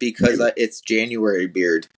because it's January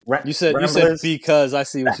beard. You said because. I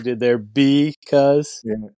see what you did there. Because.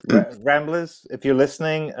 Yeah. Ramblers, if you're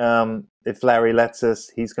listening, if Larry lets us,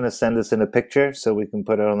 he's going to send us in a picture so we can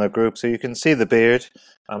put it on our group so you can see the beard.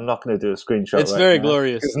 I'm not going to do a screenshot. It's very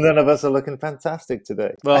glorious. Because none of us are looking fantastic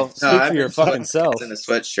today. Well, speak for your fucking self. In a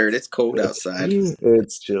sweatshirt. It's cold outside.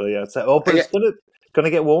 It's chilly outside. Oh, but it's going to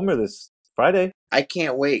get warmer this Friday. I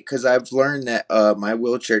can't wait because I've learned that my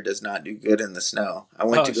wheelchair does not do good in the snow. I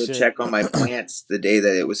went to go check on my plants the day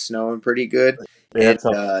that it was snowing pretty good. Yeah,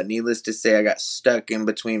 and needless to say, I got stuck in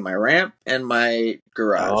between my ramp and my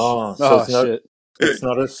garage. Oh, so shit. It's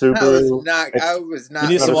not a Subaru. I was not. You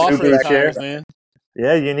need some off-road tires, man.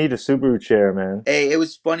 Yeah, you need a Subaru chair, man. Hey, it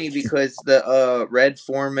was funny because the Red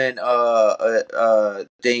Foreman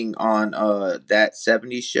thing on that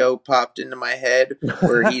 '70s show popped into my head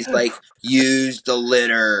where he's like, use the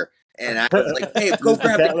litter. And I was like, babe, go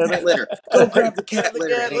grab the cat litter. Go grab the cat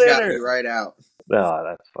litter. And it got me right out. Oh,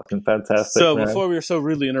 that's fucking fantastic, So man. before we were so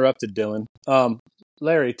rudely interrupted, Dylan,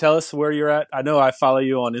 Larry, tell us where you're at. I know I follow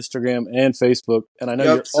you on Instagram and Facebook, and I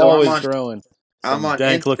know you're always growing. I'm on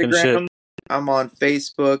dank looking shit. Instagram. I'm on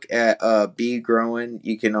Facebook at Be Growing.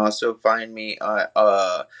 You can also find me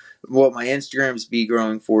my Instagram is Be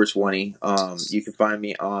Growing 420. You can find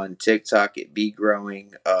me on TikTok at Be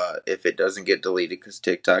Growing. If it doesn't get deleted, because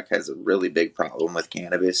TikTok has a really big problem with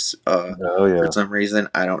cannabis. For some reason,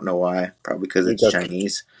 I don't know why. Probably because it's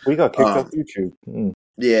Chinese. We got kicked off YouTube.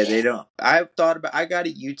 Yeah, they don't. I got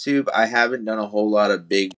a YouTube. I haven't done a whole lot of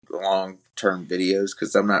big, long-term videos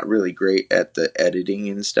because I'm not really great at the editing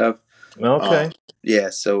and stuff. Okay. Yeah,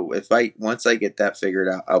 so once I get that figured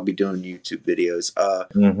out, I'll be doing YouTube videos.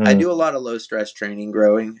 I do a lot of low stress training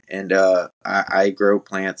growing, and I grow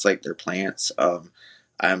plants like they're plants.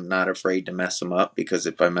 I'm not afraid to mess them up because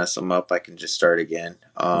if I mess them up, I can just start again.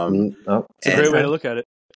 It's a great way to look at it.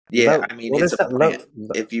 Yeah, I mean, it's a plant.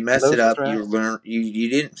 If you mess it up, you learn. You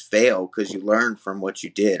didn't fail because you learned from what you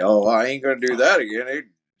did. Oh, I ain't gonna do that again. It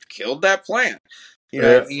killed that plant. You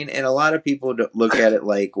know what I mean? And a lot of people look at it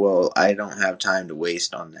like, well, I don't have time to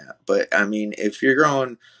waste on that. But I mean, if you're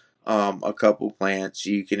growing a couple plants,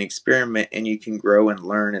 you can experiment and you can grow and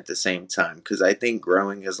learn at the same time. Because I think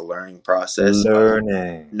growing is a learning process.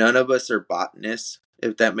 None of us are botanists,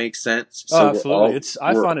 if that makes sense. So absolutely.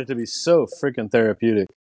 I find it to be so freaking therapeutic.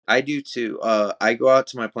 I do too. I go out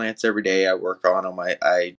to my plants every day. I work on them.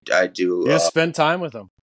 I do. You spend time with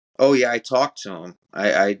them. Oh yeah, I talk to them.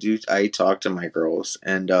 I do. I talk to my girls,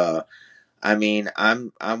 and I mean,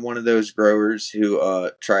 I'm one of those growers who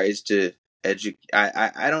tries to educate.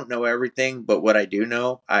 I don't know everything, but what I do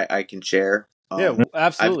know, I can share. Yeah,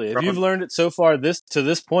 absolutely. If you've learned it so far to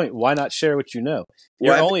this point, why not share what you know?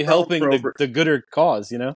 You're only helping the gooder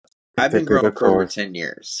cause, you know. I've been growing for over 10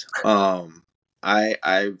 years.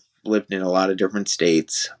 I've lived in a lot of different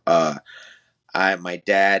states. My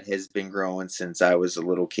dad has been growing since I was a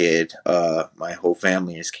little kid. My whole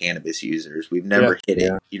family is cannabis users. We've never hid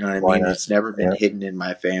it. You know what I mean? It's never been hidden in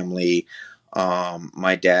my family.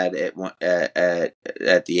 My dad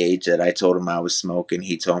at the age that I told him I was smoking,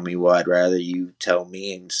 he told me, well, I'd rather you tell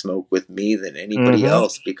me and smoke with me than anybody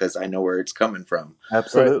else because I know where it's coming from.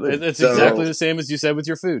 Absolutely. Right. It's exactly the same as you said with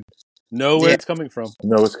your food. Know where it's coming from.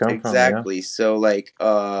 Know it's coming from. Exactly. So like,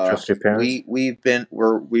 trust your parents.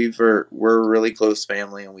 We're a really close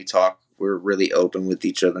family and we talk. We're really open with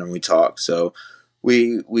each other and we talk. So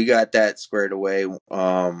we got that squared away.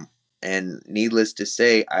 And needless to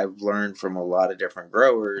say, I've learned from a lot of different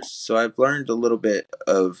growers. So I've learned a little bit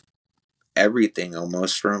of everything,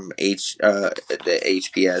 almost from the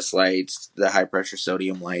HPS lights, the high pressure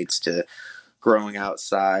sodium lights, to growing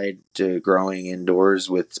outside, to growing indoors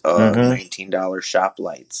with $19 shop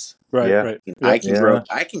lights. Right. I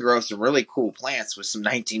can grow some really cool plants with some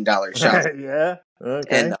 $19 shop. Yeah.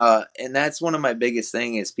 Okay. And that's one of my biggest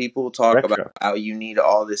thing is people talk about how you need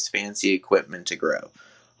all this fancy equipment to grow.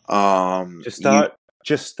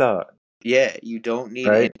 Just start. Yeah, you don't need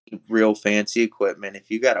any real fancy equipment.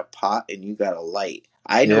 If you got a pot and you got a light,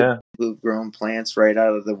 I know people who've grown plants right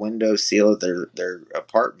out of the windowsill of their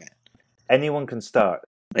apartment. Anyone can start.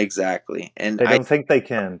 Exactly, and they don't think they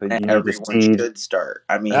can, but everyone should start.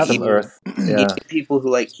 I mean, even people who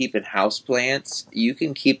like keeping house plants, you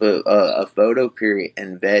can keep a photo period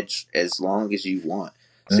and veg as long as you want.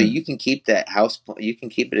 So you can keep that you can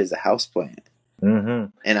keep it as a house plant. Mm-hmm.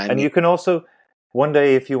 And you can also one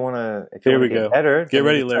day if you want to get better, get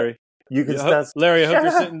ready, Larry. You can start. Larry, I hope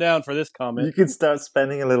you're sitting down for this comment. You can start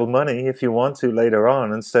spending a little money if you want to later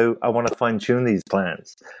on. And so I want to fine tune these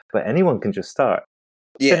plants, but anyone can just start.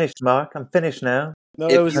 Yeah. Finished, Mark. I'm finished now. No,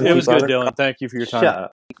 it was good, Dylan. Thank you for your time. Shut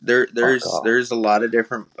up. There's a lot of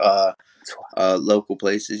different local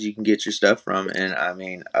places you can get your stuff from, and I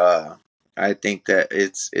mean, I think that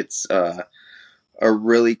it's a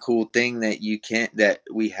really cool thing that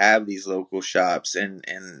we have these local shops and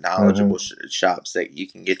knowledgeable shops that you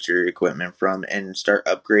can get your equipment from and start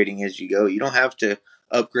upgrading as you go. You don't have to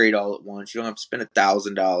upgrade all at once. You don't have to spend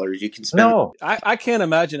 $1,000. You can spend. No, I can't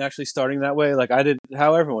imagine actually starting that way. Like I did,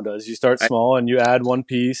 how everyone does. You start small and you add one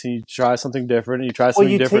piece and you try something different and you try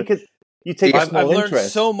something different. You take a small I've learned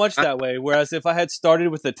so much that way. Whereas if I had started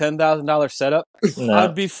with a $10,000 setup,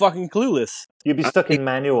 I'd be fucking clueless. You'd be stuck in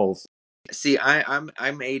manuals. See, I'm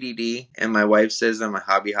ADD, and my wife says I'm a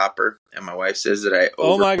hobby hopper, and my wife says that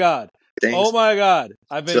Oh my God! things. Oh my God.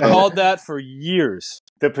 I've been called that for years.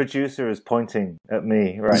 The producer is pointing at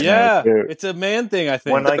me right now. Yeah, it's a man thing, I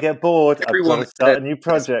think. When I get bored, I've got to start a new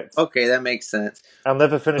project. Okay, that makes sense. I'll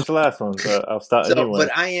never finish the last one, but I'll start a new one.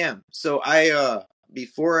 But I am. So I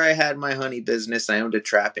before I had my honey business, I owned a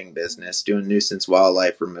trapping business doing nuisance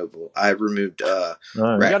wildlife removal. I removed Nice.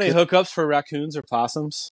 You got any hookups for raccoons or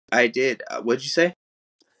possums? I did. What'd you say?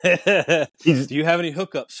 Do you have any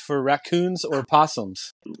hookups for raccoons or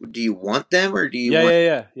possums? Do you want them or do you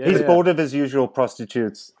Yeah. He's bored of his usual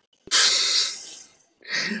prostitutes.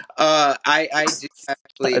 I do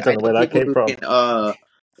actually. I don't know where that came from.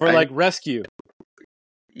 For like rescue.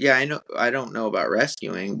 Yeah, I know. I don't know about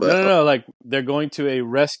rescuing, but No. Like they're going to a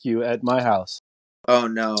rescue at my house. Oh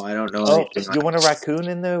no, I don't know. Oh, you want a raccoon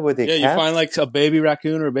in there with a cat? You find like a baby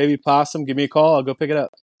raccoon or a baby possum. Give me a call. I'll go pick it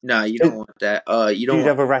up. No, you don't want that. You don't. You'd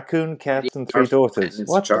have a raccoon, cat, and 3 daughters.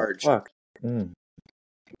 What the fuck?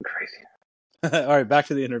 Crazy. All right, back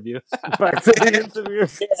to the interview. Back to the interview.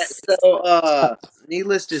 So,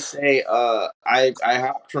 needless to say, I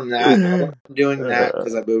hopped from that. I wasn't doing that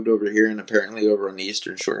because I moved over here, and apparently over on the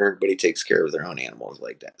Eastern Shore, everybody takes care of their own animals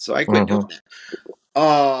like that. So I quit doing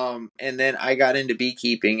that. And then I got into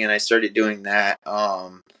beekeeping, and I started doing that.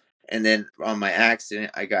 And then on my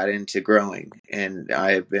accident, I got into growing, and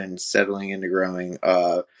I've been settling into growing.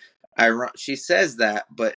 She says that,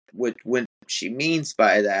 but when she means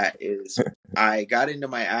by that is I got into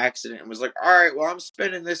my accident and was like, all right, well, I'm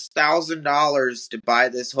spending this $1,000 to buy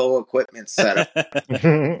this whole equipment setup.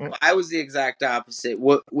 I was the exact opposite.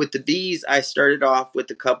 With the bees, I started off with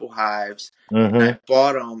a couple hives, and I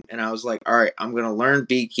bought them, and I was like, all right, I'm going to learn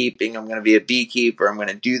beekeeping. I'm going to be a beekeeper. I'm going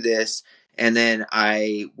to do this. And then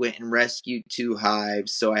I went and rescued 2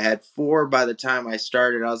 hives. So I had 4 by the time I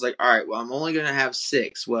started. I was like, all right, well, I'm only going to have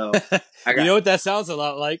 6. Well, you know what that sounds a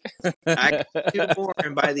lot like? I got 2 more.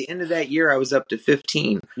 And by the end of that year, I was up to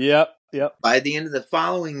 15. Yep. By the end of the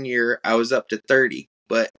following year, I was up to 30.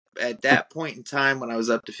 But at that point in time, when I was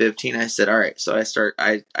up to 15, I said, all right, so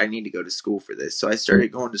I need to go to school for this. So I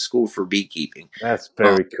started going to school for beekeeping. That's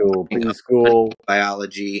very cool. Bee school.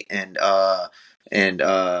 Biology and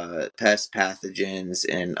pest pathogens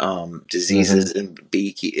and diseases in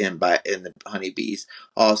the honeybees,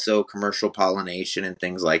 also commercial pollination and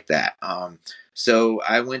things like that. So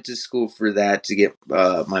I went to school for that to get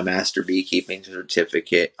my master beekeeping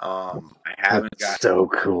certificate. I haven't got so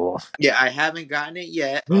cool. Yeah, I haven't gotten it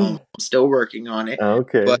yet. I'm still working on it.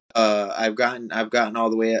 Okay, but I've gotten all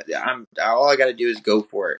the way. All I got to do is go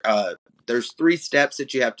for it. There's 3 steps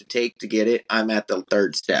that you have to take to get it. I'm at the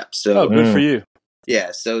 3rd step. So good for you.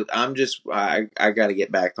 Yeah, so I'm just I got to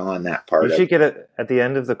get back on that part. You should get it at the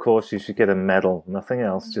end of the course. You should get a medal, nothing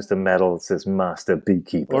else, just a medal that says Master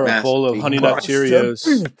Beekeeper or a bowl of Honey Nut Cheerios.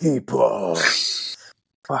 Beekeeper.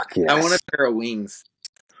 Fuck yes! I want a pair of wings.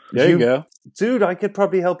 There you go, dude. I could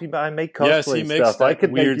probably help you. I make cosplay yes, he makes stuff. I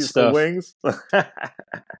could weird make you stuff. some wings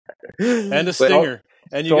and a stinger.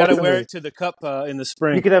 And you got to wear it to the cup in the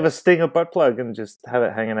spring. You could have a stinger butt plug and just have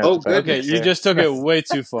it hanging out. Oh, good. Okay, you just took it way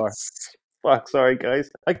too far. Fuck, sorry guys.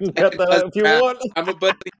 I can cut that out if you want. I'm a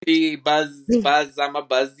buzz. I'm a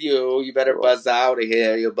buzz you. You better buzz out of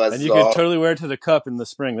here. You buzz. And you could totally wear it to the cup in the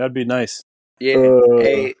spring. That'd be nice. Yeah.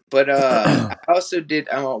 Hey, but I also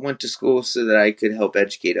went to school so that I could help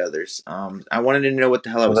educate others. I wanted to know what the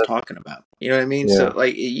hell I was talking about. You know what I mean? Yeah. So,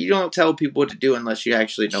 like, you don't tell people what to do unless you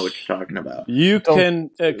actually know what you're talking about. You can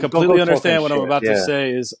completely understand what I'm about to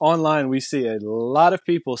say. Is online we see a lot of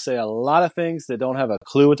people say a lot of things that don't have a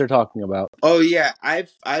clue what they're talking about. Oh yeah,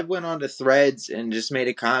 I went on to Threads and just made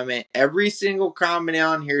a comment. Every single comment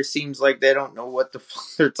on here seems like they don't know what the fuck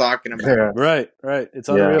they're talking about. Yeah. Right. It's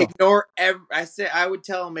unreal. Ignore I would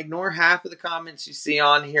tell them ignore half of the comments you see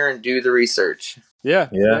on here and do the research. Yeah.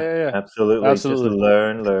 Absolutely. Just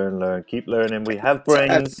learn. Keep learning. We have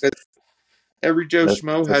brains. Every Joe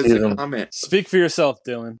Schmo has a comment. Speak for yourself,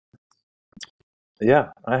 Dylan. Yeah,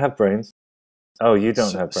 I have brains. Oh, you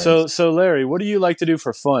don't have brains. So Larry, what do you like to do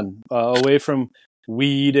for fun away from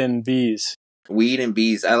weed and bees? Weed and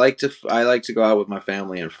bees. I like to go out with my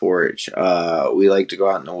family and forage. We like to go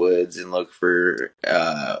out in the woods and look for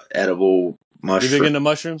edible mushrooms. You big into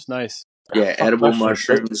mushrooms? Nice. Yeah, edible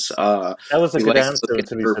mushrooms. That was a good answer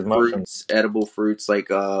to these mushrooms. Edible fruits. Like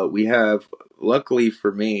we have, luckily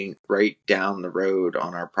for me, right down the road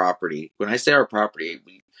on our property. When I say our property,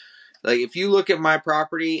 like if you look at my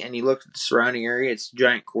property and you look at the surrounding area, it's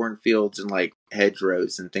giant cornfields and like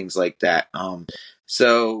hedgerows and things like that.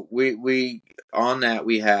 So we on that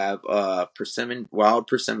we have wild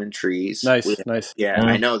persimmon trees. Nice. Yeah,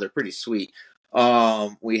 I know they're pretty sweet.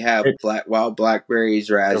 We have It- wild blackberries,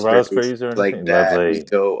 The raspberries, raspberries or like anything? that. We Lovely.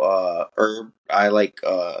 go herb. I like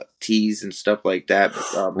teas and stuff like that.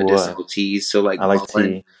 Medicinal teas. So like I like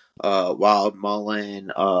mullein, tea. wild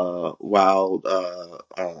mullein, wild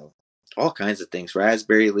all kinds of things.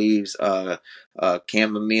 Raspberry leaves,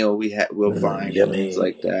 chamomile. We'll find and things Yummy.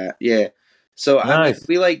 like that. Yeah. So I mean, Nice.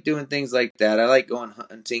 we like doing things like that. I like going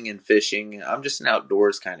hunting and fishing. I'm just an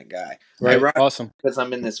outdoors kind of guy. Right. Awesome. Because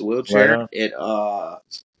I'm in this Right wheelchair, on.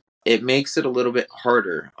 it makes it a little bit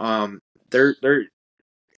harder. They're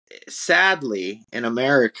sadly in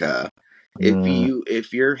America,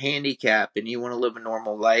 if you're handicapped and you want to live a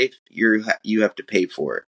normal life, you have to pay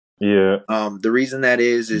for it. Yeah. The reason that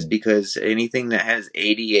is because anything that has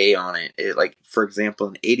ADA on it, like for example,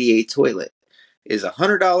 an ADA toilet is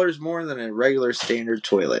 $100 more than a regular standard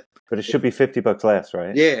toilet. But it should be $50 less,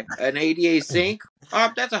 right? Yeah, an ADA sink,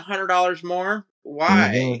 that's $100 more.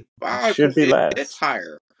 Why? It should be less. It's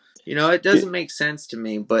higher. It doesn't make sense to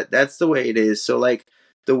me, but that's the way it is. So like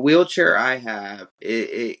the wheelchair I have,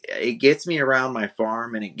 it gets me around my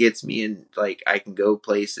farm and it gets me in, like I can go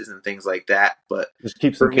places and things like that. But Just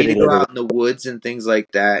keeps for me to go out in the woods and things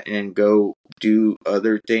like that and go do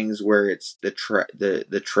other things where it's the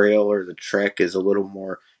trail or the trek is a little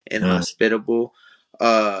more inhospitable.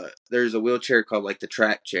 There's a wheelchair called like the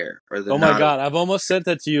track chair or the. Oh my God! I've almost said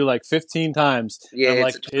that to you like 15 times. Yeah, I'm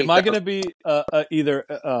like, am I going to be either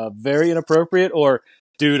very inappropriate or,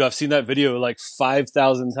 dude? I've seen that video like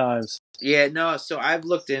 5,000 times. Yeah, no. So I've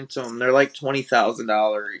looked into them. They're like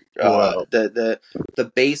 $20,000. Wow. The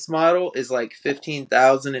base model is like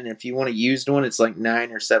 15,000, and if you want a used one, it's like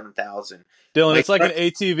 9,000 or 7,000. Dylan, it's like an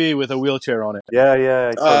ATV with a wheelchair on it.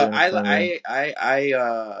 Yeah. I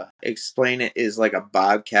explain it as like a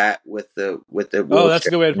Bobcat with the wheelchair. Oh, that's a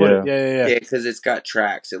good way to put it. Yeah. Yeah, because it's got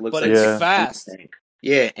tracks. It looks but like it's fast.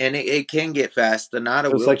 Yeah, and it can get fast. The not a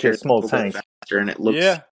wheelchair like a small tank faster, and it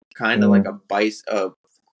looks kind of like a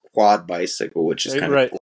quad bicycle, which is kind of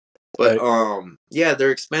cool. But yeah,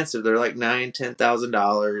 they're expensive. They're like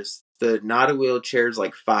 $9,000-$10,000. The not a wheelchair is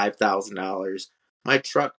like $5,000. My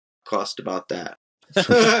truck cost about that.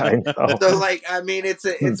 I know. So like, I mean, it's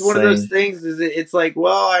one of those things. It's like,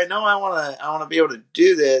 well, I know I want to be able to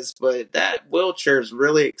do this, but that wheelchair is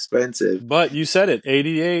really expensive. But you said it,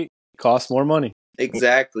 88 costs more money.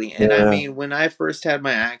 Exactly. And I mean, when I first had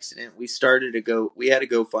my accident, we had a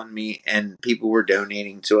GoFundMe and people were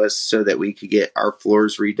donating to us so that we could get our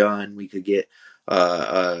floors redone. We could get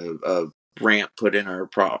a ramp put in on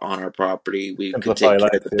our property. We could take care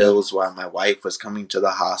of the bills while my wife was coming to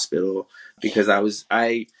the hospital because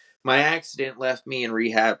my accident left me in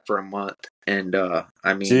rehab for a month. And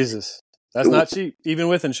I mean, Jesus, that's not cheap, even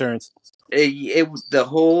with insurance. The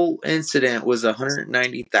whole incident was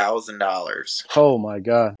 $190,000. Oh my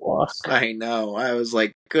God! I know. I was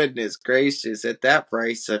like, goodness gracious! At that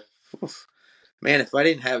price, man, if I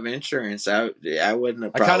didn't have insurance, I wouldn't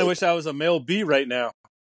have. I kind of wish I was a male B right now.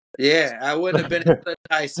 Yeah, I wouldn't have been in such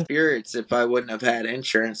high spirits if I wouldn't have had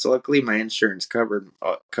insurance. Luckily, my insurance covered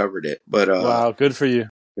it. But wow, good for you.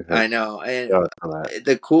 I know. And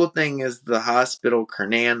the cool thing is the hospital,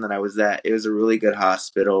 Kernan, that I was at, it was a really good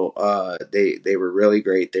hospital. They were really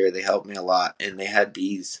great there. They helped me a lot, and they had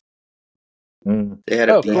bees. They had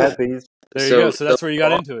a bee. They had bees. There you go. So that's where you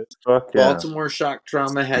got into it. Baltimore Shock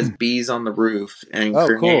Trauma has bees on the roof, and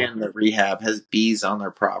Kernan, the rehab, has bees on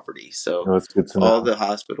their property. So that's good to know. All the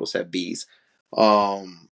hospitals have bees.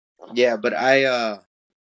 Yeah, but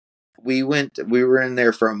we were in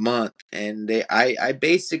there for a month, and I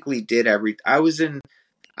basically did everything. I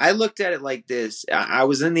looked at it like this. I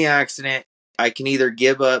was in the accident. I can either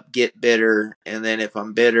give up, get bitter, and then if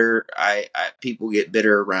I'm bitter, people get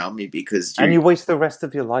bitter around me because you waste the rest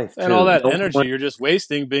of your life too. And all that energy you're just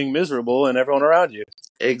wasting being miserable and everyone around you.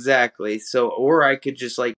 Exactly. So, or I could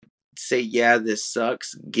just like say, yeah, this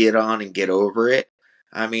sucks, get on and get over it.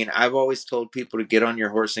 I mean, I've always told people to get on your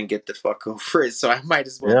horse and get the fuck over it, so I might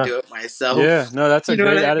as well do it myself. Yeah, no, that's a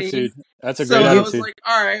great attitude. That's a great attitude. So I was like,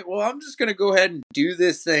 all right, well, I'm just going to go ahead and do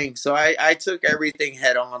this thing. So I took everything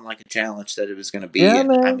head on like a challenge that it was going to be. Yeah,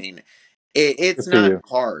 man. I mean, it's not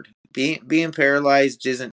hard. Being paralyzed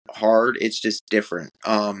isn't hard. It's just different.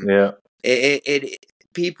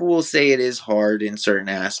 People will say it is hard in certain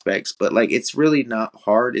aspects, but like it's really not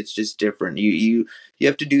hard. It's just different. You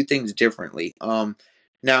have to do things differently.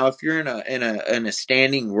 Now, if you're in a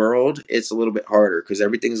standing world, it's a little bit harder because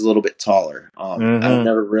everything's a little bit taller. I've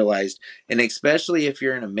never realized, and especially if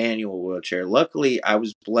you're in a manual wheelchair. Luckily, I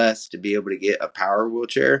was blessed to be able to get a power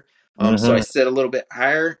wheelchair. So I sit a little bit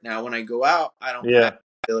higher. Now, when I go out, I don't have the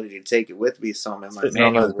ability to take it with me, so I'm in my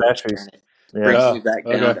manual wheelchair, and it brings me back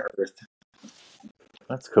down to earth.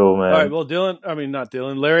 That's cool, man. All right,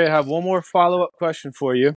 well, Larry, I have one more follow-up question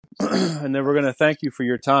for you, and then we're going to thank you for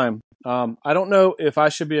your time. I don't know if I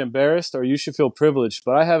should be embarrassed or you should feel privileged,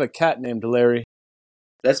 but I have a cat named Larry.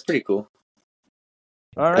 That's pretty cool.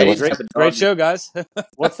 All right, great show, guys.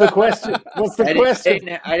 What's the question?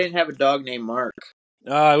 I didn't have a dog named Mark.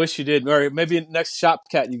 I wish you did. Or maybe next shop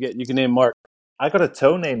cat you can name Mark. I got a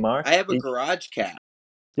toe named Mark. I have a garage cat.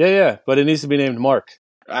 Yeah, but it needs to be named Mark.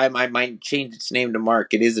 I might change its name to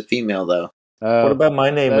Mark. It is a female, though. What about my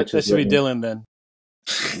name? That should be Dylan, then.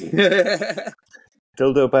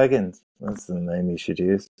 Dildo Baggins. That's the name you should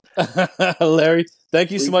use. Larry,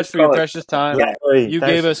 thank you so much for your precious time. Yeah, you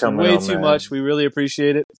gave us way too much. We really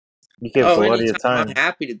appreciate it. You gave us a lot of your time. I'm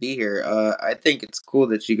happy to be here. I think it's cool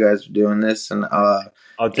that you guys are doing this. And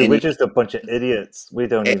we're just a bunch of idiots. We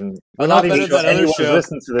don't even. We're not even sure anyone's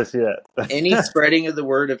listened to this yet. Any spreading of the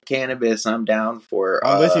word of cannabis, I'm down for.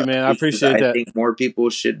 I'm with you, man. I appreciate that. I think more people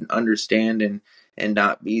should understand and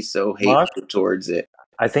not be so hateful towards it.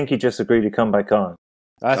 I think he just agreed to come back on.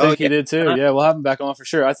 I think he did too. Yeah, we'll have him back on for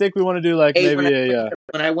sure. I think we want to do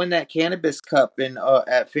when I win that cannabis cup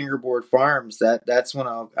at Fingerboard Farms, that's when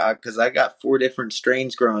I'll because I got 4 different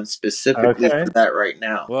strains growing specifically for that right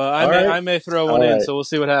now. Well, I may throw one in, so we'll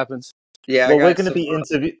see what happens. Yeah, well, we're going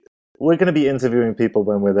to be interviewing people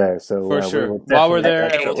when we're there. So for sure, while we're there,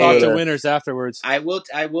 and we'll talk to winners afterwards. I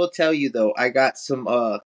will tell you though, I got some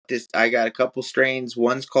I got a couple strains.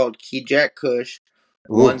 One's called Key Jack Kush.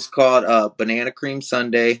 One's called Banana Cream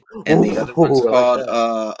Sundae, and the other one's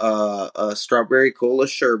called Strawberry Cola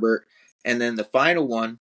Sherbet. And then the final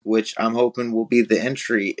one, which I'm hoping will be the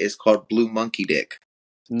entry, is called Blue Monkey Dick.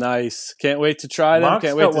 Nice. Can't wait to try them. Mark's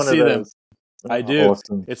Can't wait to see them. I do.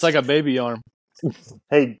 Awesome. It's like a baby arm.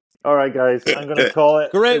 Hey, all right, guys. I'm going to call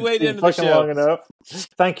it. Great way to end the show. Long enough.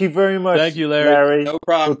 Thank you very much. Thank you, Larry. No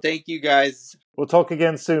problem. Thank you, guys. We'll talk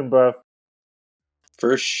again soon, bro.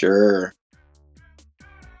 For sure.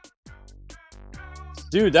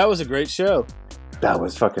 Dude, that was a great show. That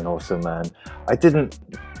was fucking awesome, man. I didn't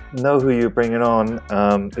know who you were bringing on,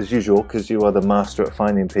 as usual, because you are the master at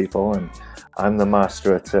finding people, and I'm the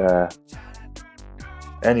master at...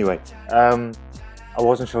 Anyway, I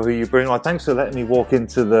wasn't sure who you bring on. Thanks for letting me walk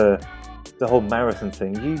into the whole marathon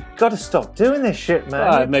thing. You got to stop doing this shit,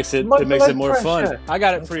 man. It makes it more fun. I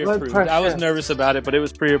got it pre-approved. I was nervous about it, but it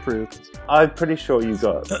was pre-approved. I'm pretty sure you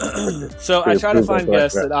got So I try to find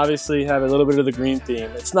guests that obviously have a little bit of the green theme.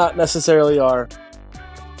 It's not necessarily our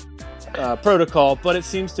protocol, but it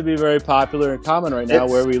seems to be very popular and common right now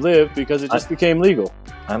where we live because it just became legal.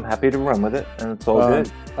 I'm happy to run with it, and it's all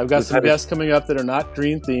good. I've got some guests coming up that are not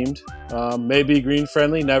green themed, maybe green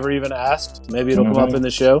friendly, never even asked. Maybe it'll come up in the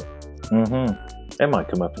show. It might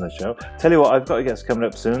come up in the show. Tell you what, I've got a guest coming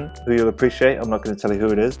up soon who you'll appreciate. I'm not going to tell you who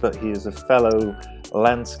it is, but he is a fellow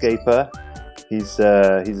landscaper. He's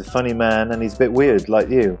a funny man, and he's a bit weird like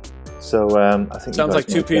you. So I think sounds like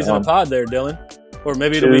 2 peas in a pod there, Dylan. Or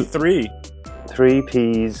maybe it'll be 3. 3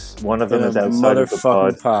 peas. One of them is outside of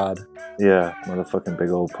the pod. Yeah, motherfucking big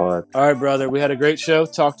old pod. All right, brother. We had a great show.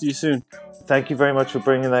 Talk to you soon. Thank you very much for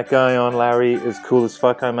bringing that guy on. Larry is cool as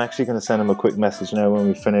fuck. I'm actually going to send him a quick message now when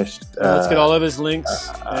we finished. Let's get all of his links,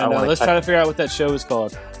 and let's try to figure out what that show is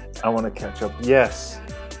called. I want to catch up. Yes.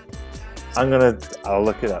 I'll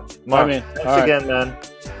look it up. Mark, thanks again, man.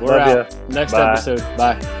 We're out. Next episode.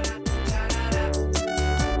 Bye.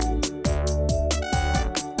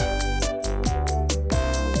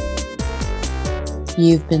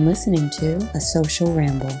 You've been listening to A Social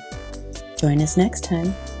Ramble. Join us next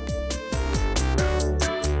time.